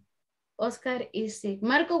good. Oscar is sick.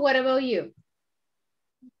 Marco, what about you?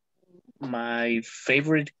 My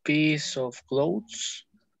favorite piece of clothes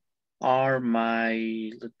are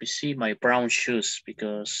my brown shoes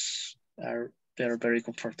because they're very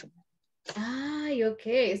comfortable.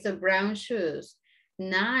 Okay. So brown shoes.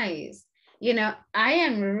 Nice. You know, I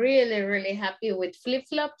am really, really happy with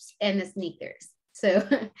flip-flops and sneakers. So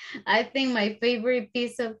I think my favorite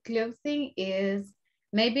piece of clothing is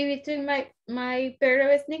maybe between my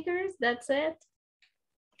pair of sneakers. That's it.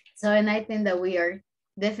 So, and I think that we are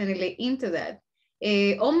definitely into that.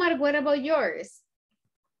 Omar, what about yours?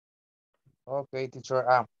 Okay, teacher.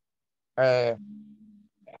 For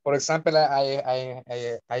example,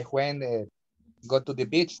 I when go to the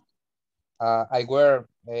beach, I wear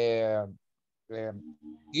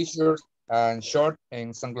t-shirt and short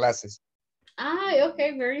and sunglasses.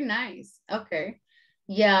 Okay, very nice. Okay.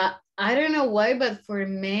 Yeah, I don't know why, but for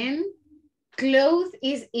men, clothes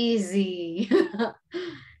is easy.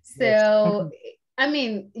 So, I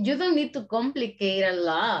mean, you don't need to complicate a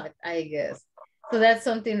lot, I guess. So that's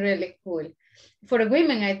something really cool. For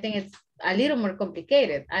women, I think it's a little more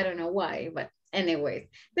complicated. I don't know why, but anyways.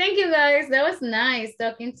 Thank you, guys. That was nice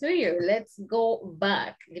talking to you. Let's go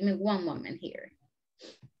back. Give me one moment here.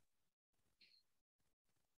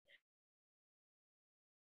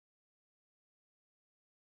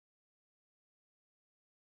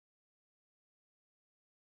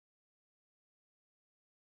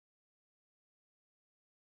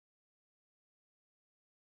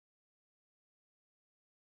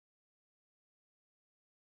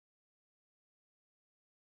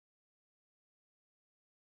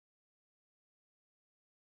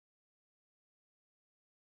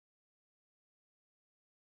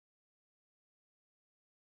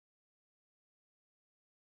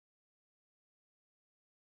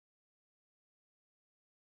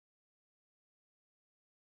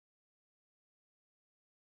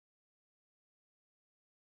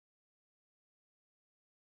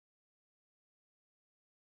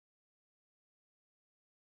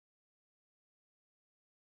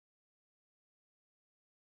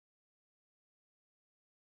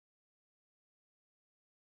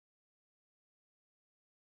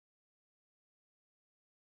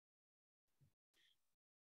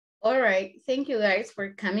 All right, thank you guys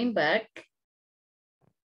for coming back.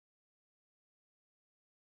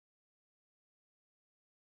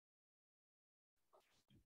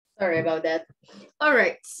 Sorry about that. All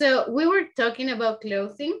right, so we were talking about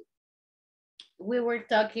clothing. We were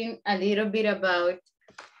talking a little bit about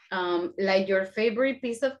like your favorite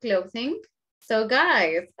piece of clothing. So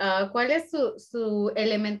guys, ¿cuál es su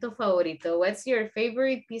elemento favorito? What's your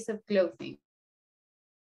favorite piece of clothing?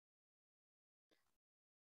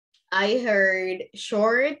 I heard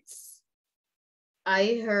shorts.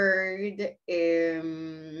 I heard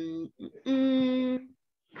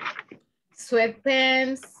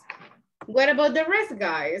sweatpants. What about the rest,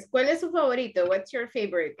 guys? ¿Cuál es su favorito? What's your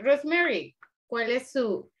favorite? Rosemary, ¿cuál es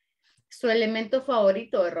su elemento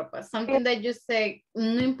favorito de ropa? Something that you say,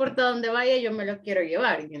 no importa dónde vaya, yo me lo quiero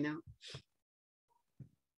llevar, you know?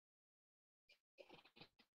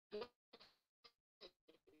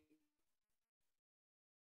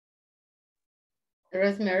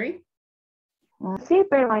 Rosemary? Sí,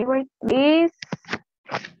 pero my favorite is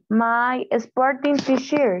my sporting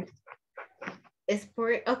t-shirt.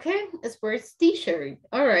 Okay, a sports t-shirt.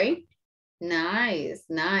 All right. Nice,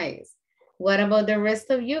 nice. What about the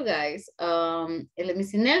rest of you guys? Let me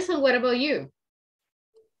see. Nelson, what about you?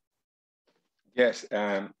 Yes,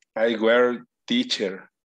 I wear t-shirt.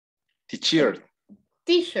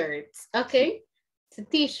 T-shirts, okay. It's a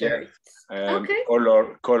t-shirt. Yes. Okay.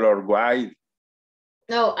 Color white.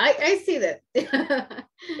 No, I see that.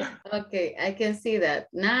 Okay, I can see that.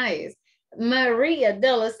 Nice. Maria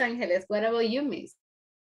de Los Angeles, what about you, miss?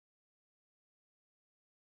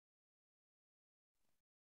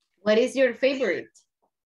 What is your favorite?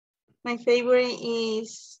 My favorite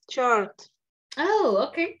is short. Oh,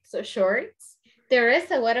 okay. So shorts.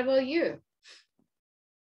 Teresa, what about you?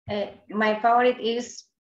 My favorite is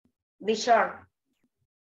the short.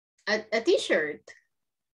 A t-shirt.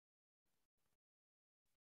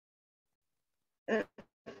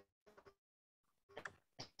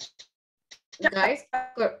 Guys,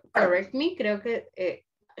 correct me. Creo que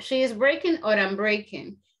she is breaking or I'm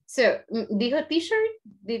breaking. So, dijo t-shirt?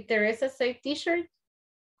 Did Teresa say t-shirt?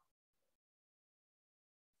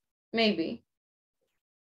 Maybe.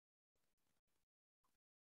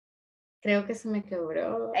 Creo que se me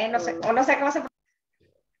quebró. No sé cómo se...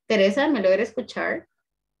 Teresa, ¿me logra escuchar?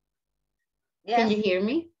 Yes. Can you hear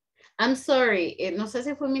me? I'm sorry. No sé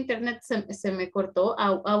si fue mi internet, se me cortó.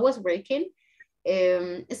 I was breaking.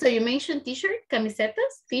 So you mentioned t-shirt,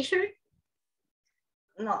 camisetas, t-shirt?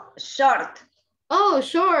 No, short. Oh,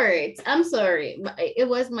 shorts. I'm sorry. It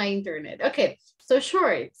was my internet. Okay, so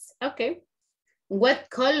shorts. Okay. What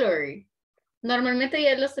color? Normalmente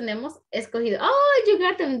ya los tenemos escogidos. Oh, you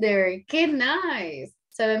got them there. Qué nice.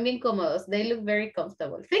 Se ven bien cómodos. They look very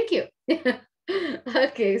comfortable. Thank you.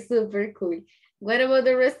 Okay, super cool. What about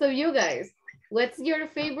the rest of you guys? What's your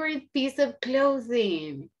favorite piece of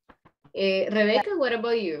clothing? Rebecca, what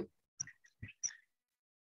about you?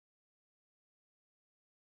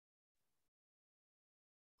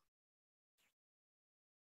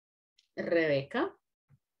 Rebecca?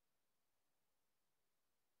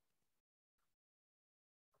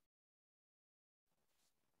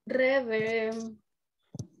 Rebe.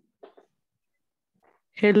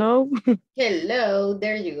 Hello. Hello,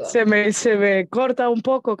 there you go. Se me corta un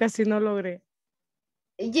poco, casi no logré.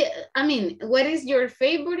 Yeah, I mean, what is your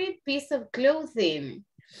favorite piece of clothing?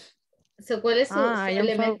 So, ¿cuál es su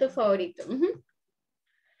elemento favorito?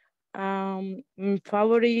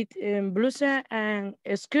 Favorite blusa and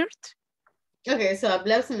skirt. Okay, so a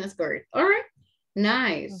blouse and a skirt. All right,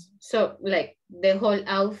 nice. So, like the whole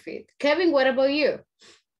outfit. Kevin, what about you?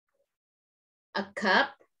 A cap,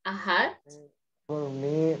 a hat? For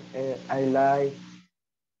me, I like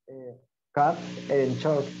cap and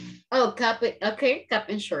shorts. Oh, cap, okay, cap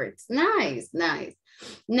and shorts. Nice, nice.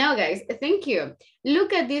 Now, guys, thank you.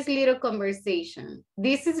 Look at this little conversation.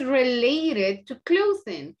 This is related to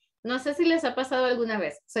clothing. No sé si les ha pasado alguna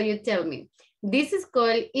vez. So you tell me. This is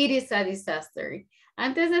called It is a Disaster.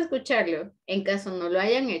 Antes de escucharlo, en caso no lo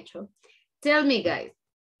hayan hecho, tell me, guys,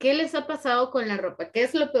 ¿qué les ha pasado con la ropa? ¿Qué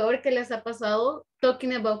es lo peor que les ha pasado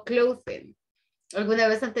talking about clothing? ¿Alguna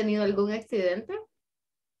vez han tenido algún accidente?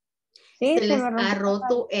 Sí, ¿Se les ha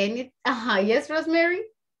roto anything? Ajá, yes, Rosemary?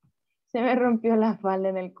 Se me rompió la falda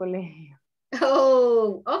en el colegio.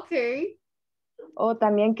 Oh, ok. O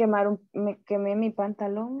también me quemé mi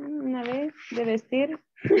pantalón una vez de vestir.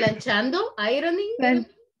 ¿Planchando? ¿Ironing?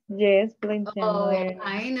 Yes, planchando. Oh,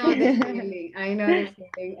 I know the feeling. I know the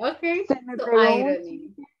feeling. Okay, so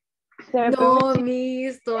ironing. No,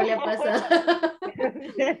 miss, todo le ha pasado.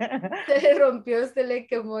 Se le rompió, se le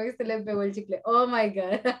quemó y se le pegó el chicle. Oh my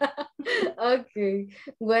God. Okay,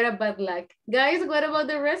 what a bad luck. Guys, what about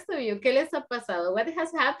the rest of you? ¿Qué les ha pasado? What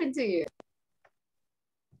has happened to you?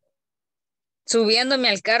 Subiéndome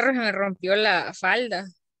al carro se me rompió la falda.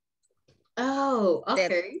 Oh,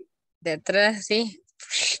 okay. Detrás, sí.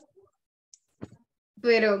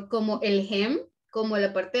 Pero como el hem, como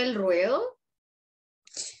la parte del ruedo.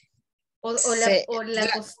 O la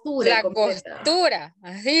costura La completa. costura,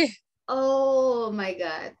 así. Oh my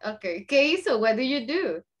God. Okay. ¿Qué hizo? What do you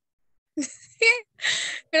do?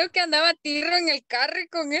 Creo que andaba tirro en el carro y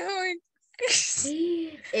con eso.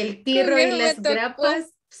 El tirro y eso me las tocó.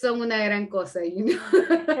 grapas son una gran cosa, you know?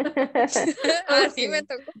 Así me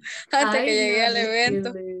tocó hasta que llegué al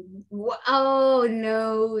evento. Oh,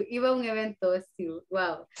 no. Iba a un evento así.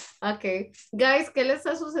 Wow. Okay. Guys, ¿qué les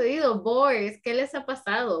ha sucedido? Boys, ¿qué les ha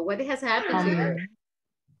pasado? What has happened to you?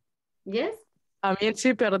 Yes? A mí el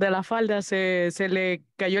zipper de la falda se le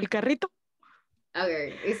cayó el carrito.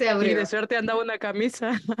 Okay. Y se Y abrió. de suerte andaba una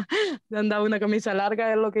camisa, andaba una camisa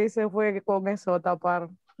larga, y lo que hice fue con eso tapar.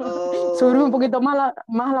 Subirme un poquito más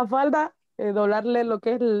la falda, doblarle lo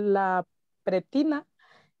que es la pretina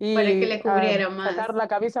Para que y le cubriera más. sacar la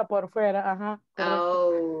camisa por fuera. Ajá,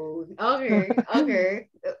 correcto. Oh, okay, okay.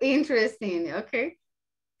 Interesting, okay.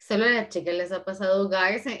 Solo a las chicas les ha pasado,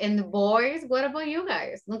 guys. And the boys, what about you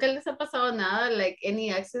guys? ¿Nunca les ha pasado nada, like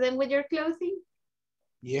any accident with your clothing?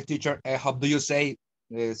 Yes, teacher. How do you say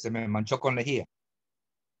se me manchó con lejía?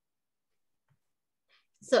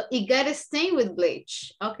 So it got stained with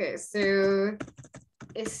bleach. Okay, so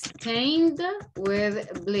stained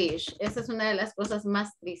with bleach. Esa es una de las cosas más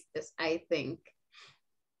tristes, I think.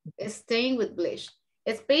 Stained with bleach.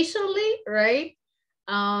 Especially, right?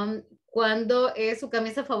 Cuando es su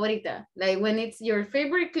camisa favorita. Like when it's your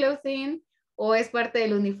favorite clothing o es parte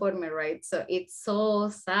del uniforme, right? So it's so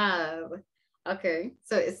sad. Okay,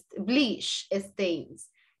 so it's bleach, stains.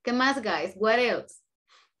 ¿Qué más, guys? What else?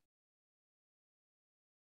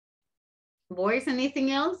 Boys,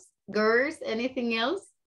 anything else? Girls, anything else?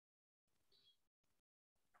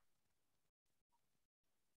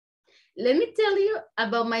 Let me tell you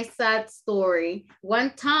about my sad story.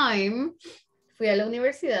 One time, fui a la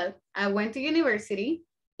universidad. I went to university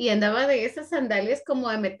y andaba de esas sandalias como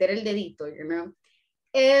de meter el dedito, you know.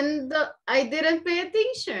 And I didn't pay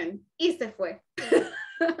attention. Y se fue.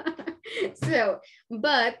 So,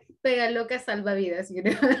 but pega loca salvavidas, you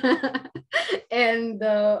know. And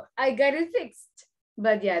I got it fixed.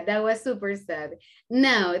 But yeah, that was super sad.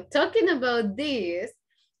 Now, talking about this,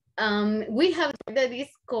 we have that is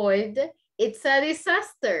called It's a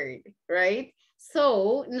Disaster, right?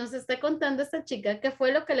 So, nos está contando esta chica qué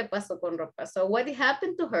fue lo que le pasó con ropa. So, what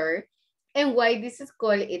happened to her and why this is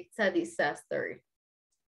called It's a Disaster.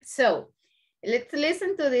 So, let's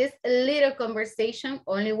listen to this little conversation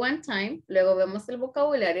only one time. Luego vemos el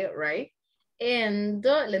vocabulario, right? And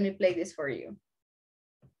let me play this for you.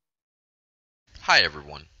 Hi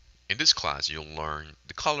everyone. In this class, you'll learn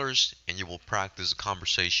the colors and you will practice a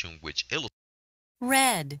conversation which illustrates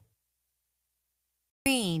Red,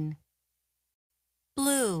 green,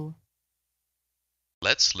 blue.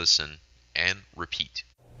 Let's listen and repeat.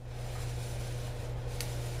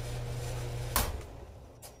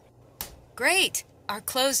 Great, our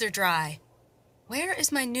clothes are dry. Where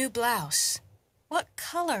is my new blouse? What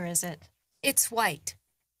color is it? It's white.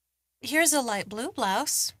 Here's a light blue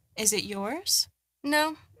blouse. Is it yours?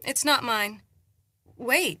 No, it's not mine.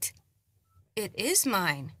 Wait, it is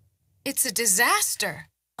mine. It's a disaster.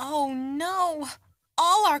 Oh no,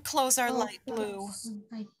 all our clothes are light blue.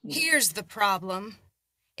 Here's the problem.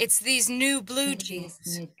 It's these new blue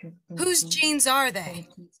jeans. Whose jeans are they?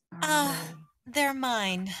 They're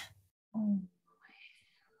mine.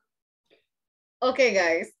 Okay,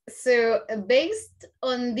 guys. So based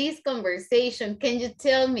on this conversation, can you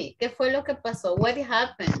tell me qué fue lo que pasó? What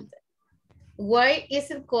happened? Why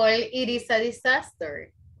is it called It is a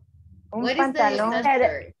Disaster? Un pantalón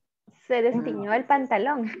se destiñó el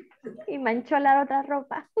pantalón y manchó la otra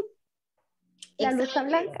ropa. La blusa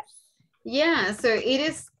blanca. Yeah, so it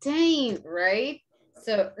is stained, right?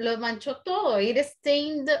 So lo manchó todo. It is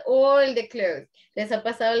stained all the clothes. ¿Les ha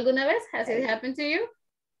pasado alguna vez? Has it happened to you?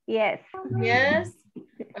 Yes. Yes.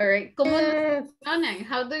 All right. ¿Cómo lo solucionan?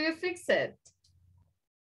 How do you fix it?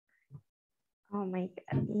 Oh my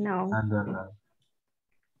God, no.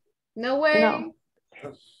 No way. No.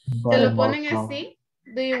 ¿Se lo ponen así?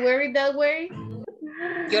 Do you wear it that way?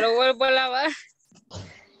 Yo lo vuelvo a lavar.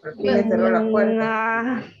 Y le cerró la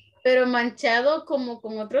puerta. Pero manchado como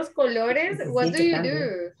con otros colores. What do you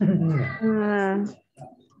do?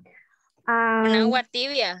 Con agua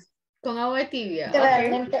tibia. Con agua tibia.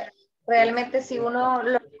 Realmente si uno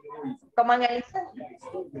lo como en el instante,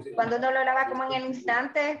 cuando uno lo lava como en el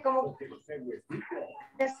instante, es como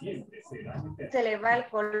se le va el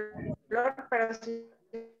color, pero si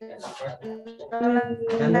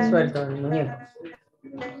Ya no suelto el muñeco.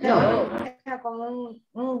 No. Como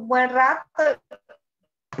un buen rato,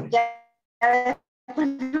 ya después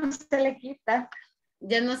no se le quita.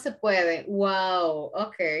 Ya no se puede. Wow,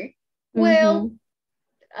 ok. Well,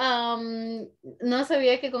 no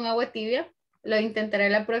sabía que con agua tibia. Lo intentaré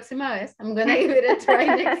la próxima vez. I'm gonna give it a try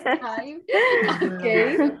next time.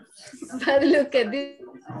 Okay. But look at this.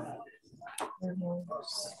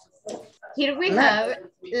 Here we have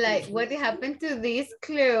like what happened to these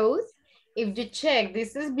clothes. If you check,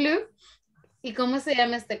 this is blue. ¿Y cómo se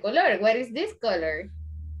llama este color? What is this color?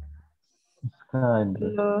 Sky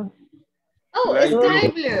blue. Oh, sky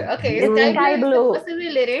blue. Okay, sky blue is a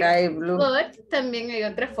possibility. Sky blue. But también hay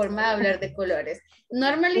otra forma de hablar de colores.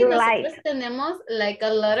 Normally nosotros tenemos like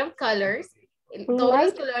a lot of colors. Todos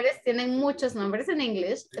los colores tienen muchos nombres en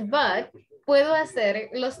inglés, but puedo hacer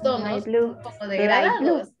los tonos un poco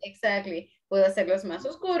degradados. Exactly. Puedo hacerlos más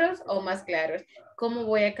oscuros o más claros. ¿Cómo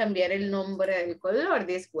voy a cambiar el nombre del color?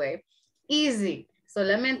 This way. Easy.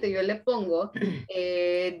 Solamente yo le pongo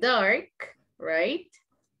dark, right?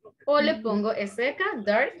 O le pongo seca,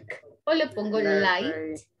 dark, o le pongo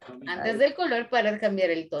light antes del color para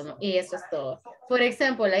cambiar el tono. Y eso es todo. Por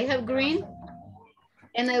ejemplo, I have green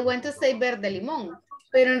and I want to say verde limón.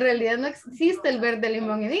 Pero en realidad no existe el verde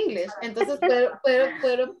limón en inglés. Entonces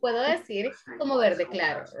puedo decir como verde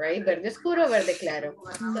claro, right? Verde oscuro, verde claro.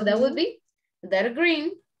 So that would be dark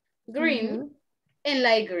green, green, and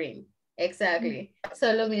light green. Exactly.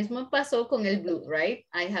 So lo mismo pasó con el blue, right?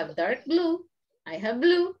 I have dark blue, I have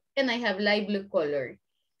blue, and I have light blue color.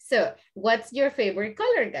 So, what's your favorite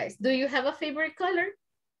color, guys? Do you have a favorite color?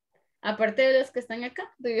 Aparte de los que están acá,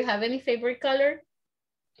 do you have any favorite color?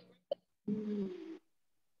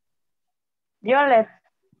 Violet.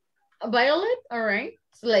 Violet, all right.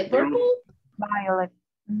 So like purple? Violet.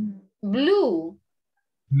 Blue.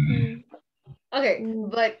 Okay,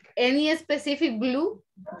 but any specific blue?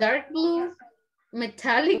 Dark blue?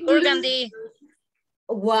 Metallic blue? Burgundy.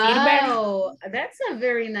 Wow, that's a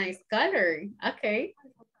very nice color. Okay.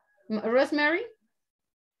 Rosemary?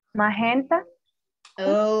 Magenta.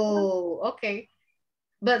 Oh, okay.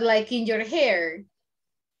 But like in your hair?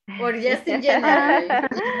 Or just in general?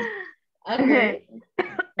 Okay.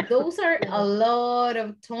 Those are a lot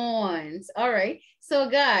of tones. All right. So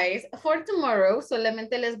guys, for tomorrow,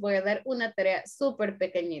 solamente les voy a dar una tarea súper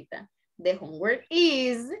pequeñita. The homework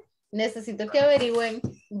is... Necesito que averigüen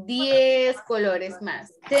 10 colores más.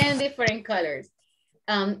 10 different colors.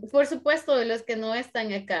 Por supuesto, de los que no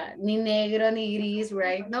están acá, ni negro, ni gris,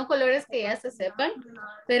 right? No colores que ya se sepan,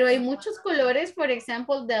 pero hay muchos colores, for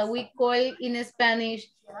example, that we call in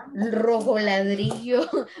Spanish, rojo ladrillo,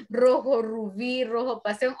 rojo rubí, rojo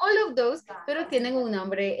pasión, all of those, pero tienen un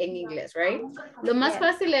nombre en inglés, right? Lo más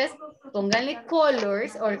fácil es, pónganle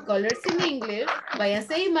colors, or colors in English,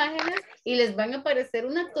 váyanse a imágenes y les van a aparecer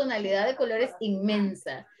una tonalidad de colores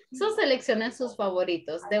inmensa. So seleccionen sus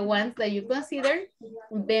favoritos, the ones that you consider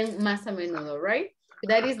ven más a menudo, right?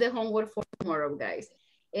 That is the homework for tomorrow, guys.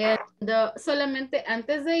 And solamente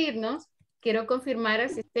antes de irnos, quiero confirmar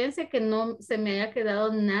asistencia, que no se me haya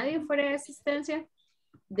quedado nadie fuera de asistencia.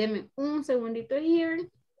 Deme un segundito here.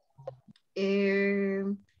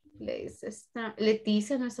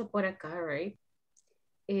 Leticia no está por acá, right?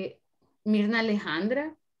 Mirna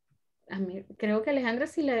Alejandra. Creo que Alejandra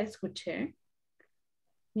sí la escuché.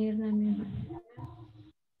 Mirna.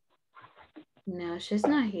 No, she's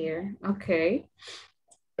not here. Okay.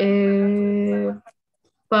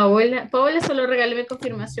 Paola, solo regáleme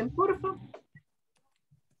confirmación, por favor.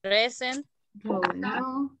 Present.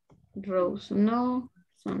 Rose, no.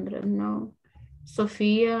 Sandra, no.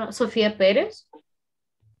 Sofía Pérez.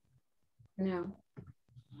 No.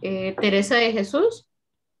 Teresa de Jesús.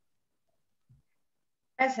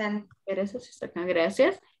 Present. Teresa, sí está acá,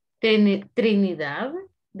 gracias. Trinidad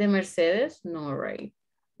de Mercedes, no, right.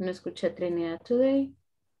 No escuché a Trinidad today.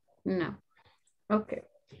 No. Okay.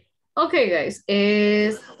 Okay, guys.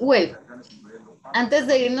 Well, antes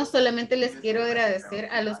de irnos solamente les quiero agradecer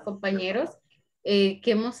a los compañeros que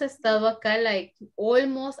hemos estado acá like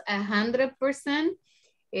almost 100%,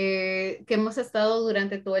 que hemos estado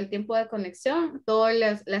durante todo el tiempo de conexión,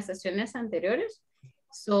 todas las sesiones anteriores.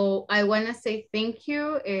 So I want to say thank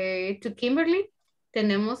you to Kimberly.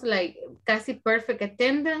 Tenemos like casi perfect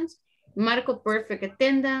attendance. Marco, perfect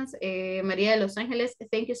attendance. María de Los Ángeles,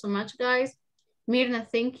 thank you so much, guys. Mirna,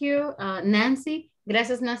 thank you. Nancy,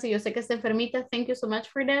 gracias, Nancy. Yo sé que está enfermita. Thank you so much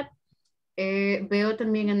for that. Veo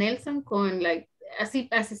también a Nelson con like así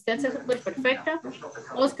asistencia súper perfecta.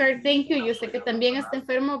 Oscar, thank you. Yo sé que también está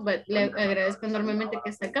enfermo, but le agradezco enormemente que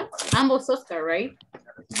esté acá. Ambos Oscar, right?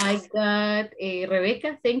 I got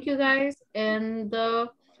Rebecca, thank you, guys. And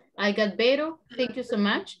I got Vero. Thank you so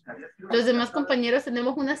much. Los demás compañeros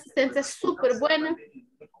tenemos una asistencia súper buena.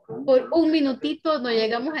 Por un minutito no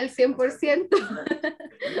llegamos al 100%.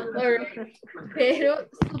 Right. Pero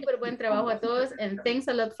súper buen trabajo a todos. And thanks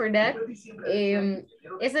a lot for that.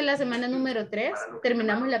 Esa es la semana número 3.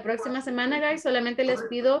 Terminamos la próxima semana, guys. Solamente les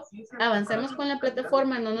pido, avancemos con la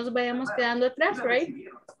plataforma. No nos vayamos quedando atrás, right?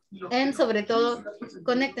 Y sobre todo,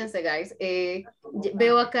 conéctense, guys.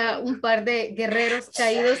 Veo acá un par de guerreros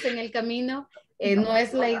caídos en el camino. No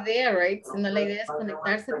es la idea, right? Sino la idea es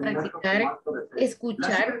conectarse, practicar,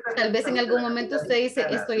 escuchar. Tal vez en algún momento usted dice,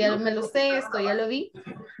 esto ya me lo sé, esto ya lo vi.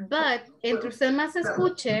 But entre usted más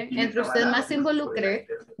escuche, entre usted más se involucre,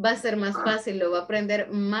 va a ser más fácil, lo va a aprender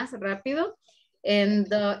más rápido.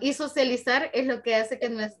 Y socializar es lo que hace que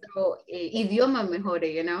nuestro idioma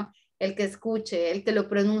mejore, you know? El que escuche, el que lo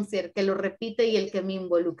pronuncie, el que lo repite y el que me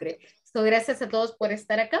involucre. So, gracias a todos por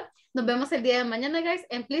estar acá. Nos vemos el día de mañana, guys.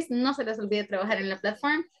 And please, no se les olvide trabajar en la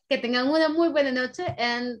plataforma. Que tengan una muy buena noche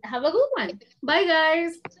and have a good one. Bye,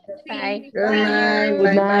 guys. Bye. Good night.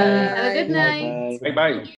 Good night. Have a good night. Bye bye.